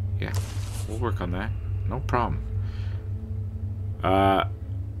 Yeah, we'll work on that. No problem.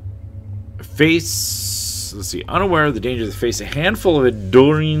 Let's see, unaware of the danger they face, a handful of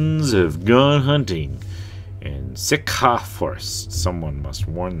Eddorians have gone hunting in Sikha Forest. Someone must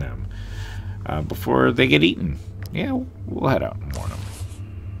warn them before they get eaten. Yeah, we'll head out and warn them.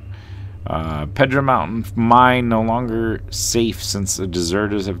 Pedra Mountain mine no longer safe since the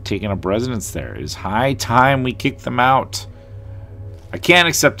deserters have taken up residence there. It is high time we kick them out. I can't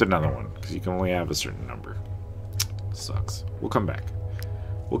accept another one because you can only have a certain number. Sucks. We'll come back.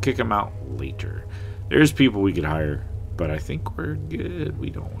 We'll kick them out later. There's people we could hire, but I think we're good. We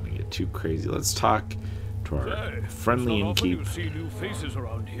don't want to get too crazy. Let's talk to our friendly innkeep.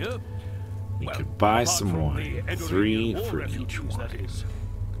 We could buy some wine. 3 for each wine.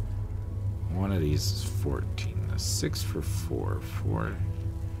 One of these is 14. That's 6 for 4. 4.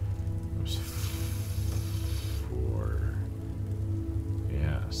 There's 4.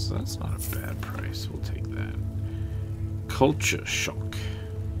 Yeah, so that's not a bad price. We'll take that. Culture shock.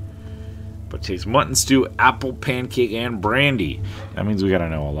 But takes mutton stew, apple pancake, and brandy. That means we gotta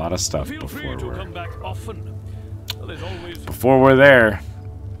know a lot of stuff before we're there.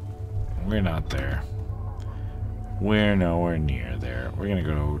 We're not there. We're nowhere near there. We're gonna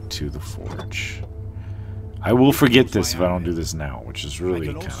go to the forge. I will forget this if I don't do this now, which is really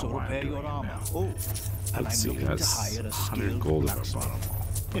kind of why I'm doing it now. Let's see, that's 100 gold if I bought them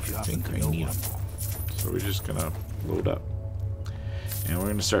all. I think I need them all. So we're just gonna load up. And we're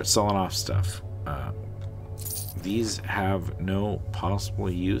gonna start selling off stuff. These have no possible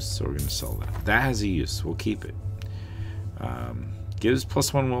use, so we're gonna sell that. That has a use, we'll keep it. Gives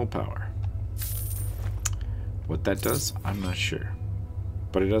 +1 willpower. What that does, I'm not sure.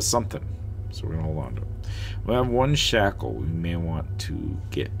 But it does something, so we're gonna hold on to it. We have 1 shackle. We may want to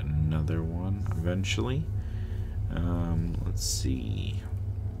get another one eventually. Let's see.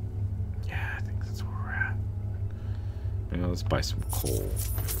 Yeah, I think that's where we're at. Maybe let's buy some coal,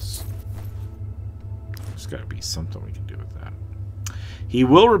 because there's got to be something we can do with that. He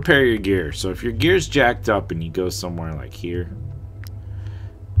will repair your gear, so if your gear's jacked up and you go somewhere like here,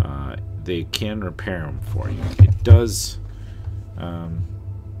 they can repair them for you. It does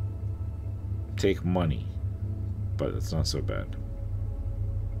take money, but it's not so bad.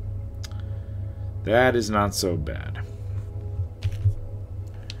 That is not so bad.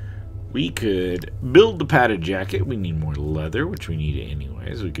 We could build the padded jacket. We need more leather, which we need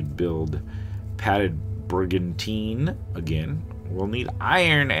anyways. We could build padded brigantine again. We'll need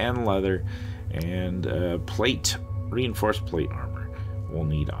iron and leather and plate, reinforced plate armor. We'll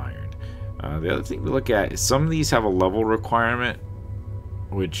need iron. The other thing to look at is some of these have a level requirement,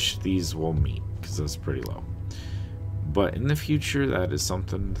 which these will meet because that's pretty low. But in the future, that is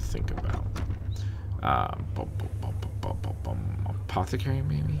something to think about. Apothecary,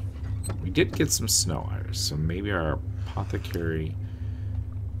 maybe? We did get some snow iris, so maybe our apothecary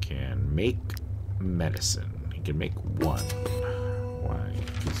can make medicine. He can make 1. Why?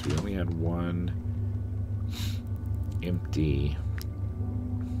 Because we only had 1 empty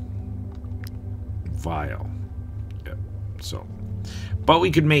vial. Yep. So, but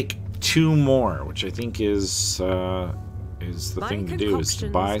we could make 2 more, which I think is the thing to do, is to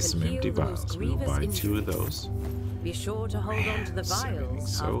buy some empty vials. We'll buy 2 of those. Be sure to hold on to the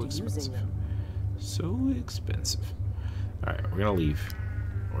vials so after using them. So expensive. Alright, we're gonna leave.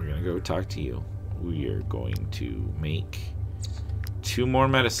 We're gonna go talk to you. We are going to make 2 more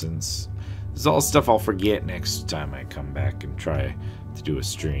medicines. This is all stuff I'll forget next time I come back and try to do a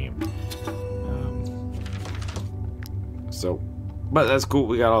stream. But that's cool.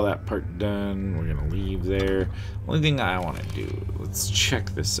 We got all that part done. We're gonna leave there. Only thing I want to do, let's check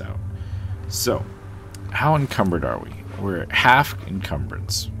this out. So, how encumbered are we? We're at half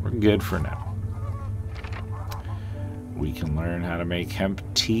encumbrance. We're good for now. We can learn how to make hemp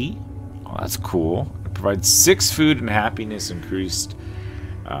tea. Oh, that's cool. It provides 6 food and happiness increased.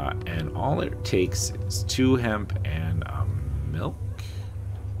 And all it takes is 2 hemp and milk.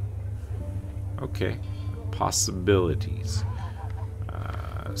 Okay. Possibilities.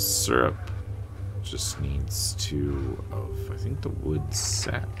 Syrup just needs 2 of, I think, the wood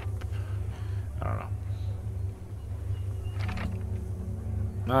sap. I don't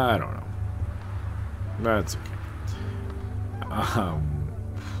know. I don't know. That's okay. Oh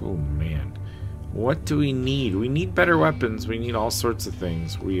man. What do we need? We need better weapons. We need all sorts of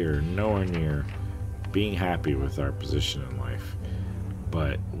things. We are nowhere near being happy with our position in life.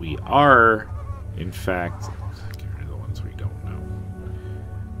 But we are, in fact, get rid of the ones we don't know.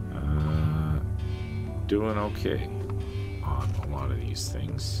 Doing okay on a lot of these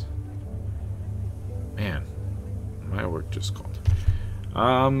things. Man, my work just called.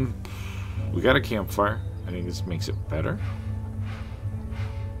 We got a campfire. I think this makes it better.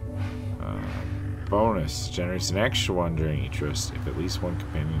 Bonus generates an extra 1 during each rest if at least 1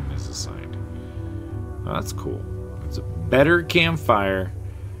 companion is assigned. Oh, that's cool. It's a better campfire,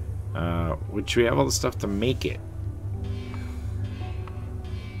 which we have all the stuff to make it.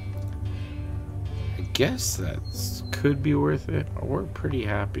 I guess that could be worth it. We're pretty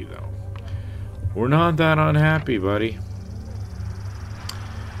happy though. We're not that unhappy, buddy.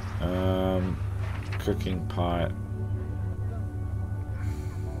 Cooking pot.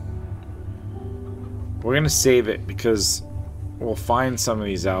 We're gonna save it because we'll find some of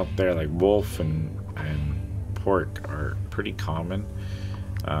these out there, like wolf and pork are pretty common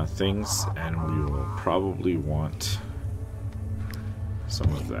things, and we will probably want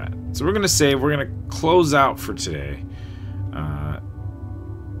some of that. So we're gonna save. We're gonna close out for today,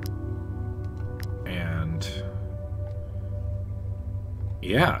 and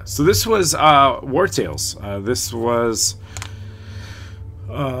yeah. So this was Wartales. This was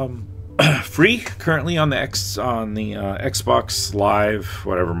free currently on the Xbox Live,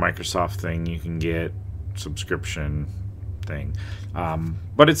 whatever Microsoft thing you can get, subscription, thing.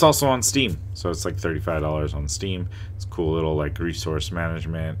 But it's also on Steam, so it's like $35 on Steam. It's a cool little like resource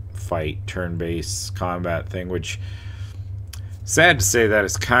management, fight, turn-based combat thing, which, sad to say, that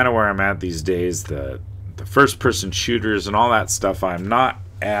is kind of where I'm at these days. The first-person shooters and all that stuff I'm not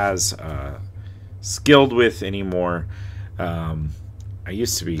as skilled with anymore. I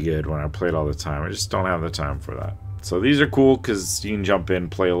used to be good when I played all the time. I just don't have the time for that. So these are cool because you can jump in,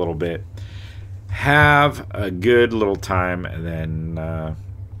 play a little bit, have a good little time, and then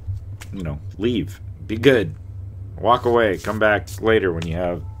you know, leave. Be good. Walk away. Come back later when you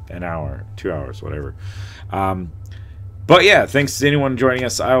have an hour, 2 hours, whatever. But yeah, thanks to anyone joining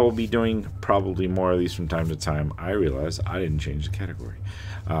us. I will be doing probably more of these from time to time. I realize I didn't change the category,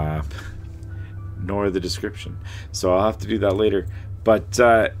 nor the description, so I'll have to do that later. But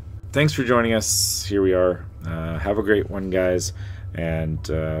thanks for joining us. Here we are. Have a great one, guys, and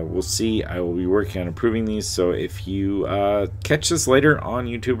we'll see. I will be working on improving these, so if you catch this later on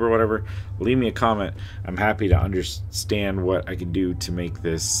YouTube or whatever, leave me a comment. I'm happy to understand what I can do to make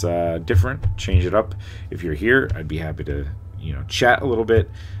this different, change it up. If you're here, I'd be happy to, you know, chat a little bit.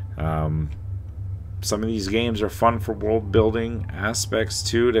 Some of these games are fun for world building aspects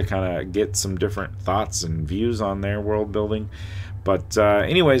too, to kind of get some different thoughts and views on their world building. But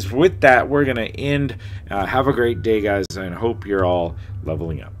anyways, with that, we're going to end. Have a great day, guys, and hope you're all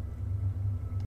leveling up.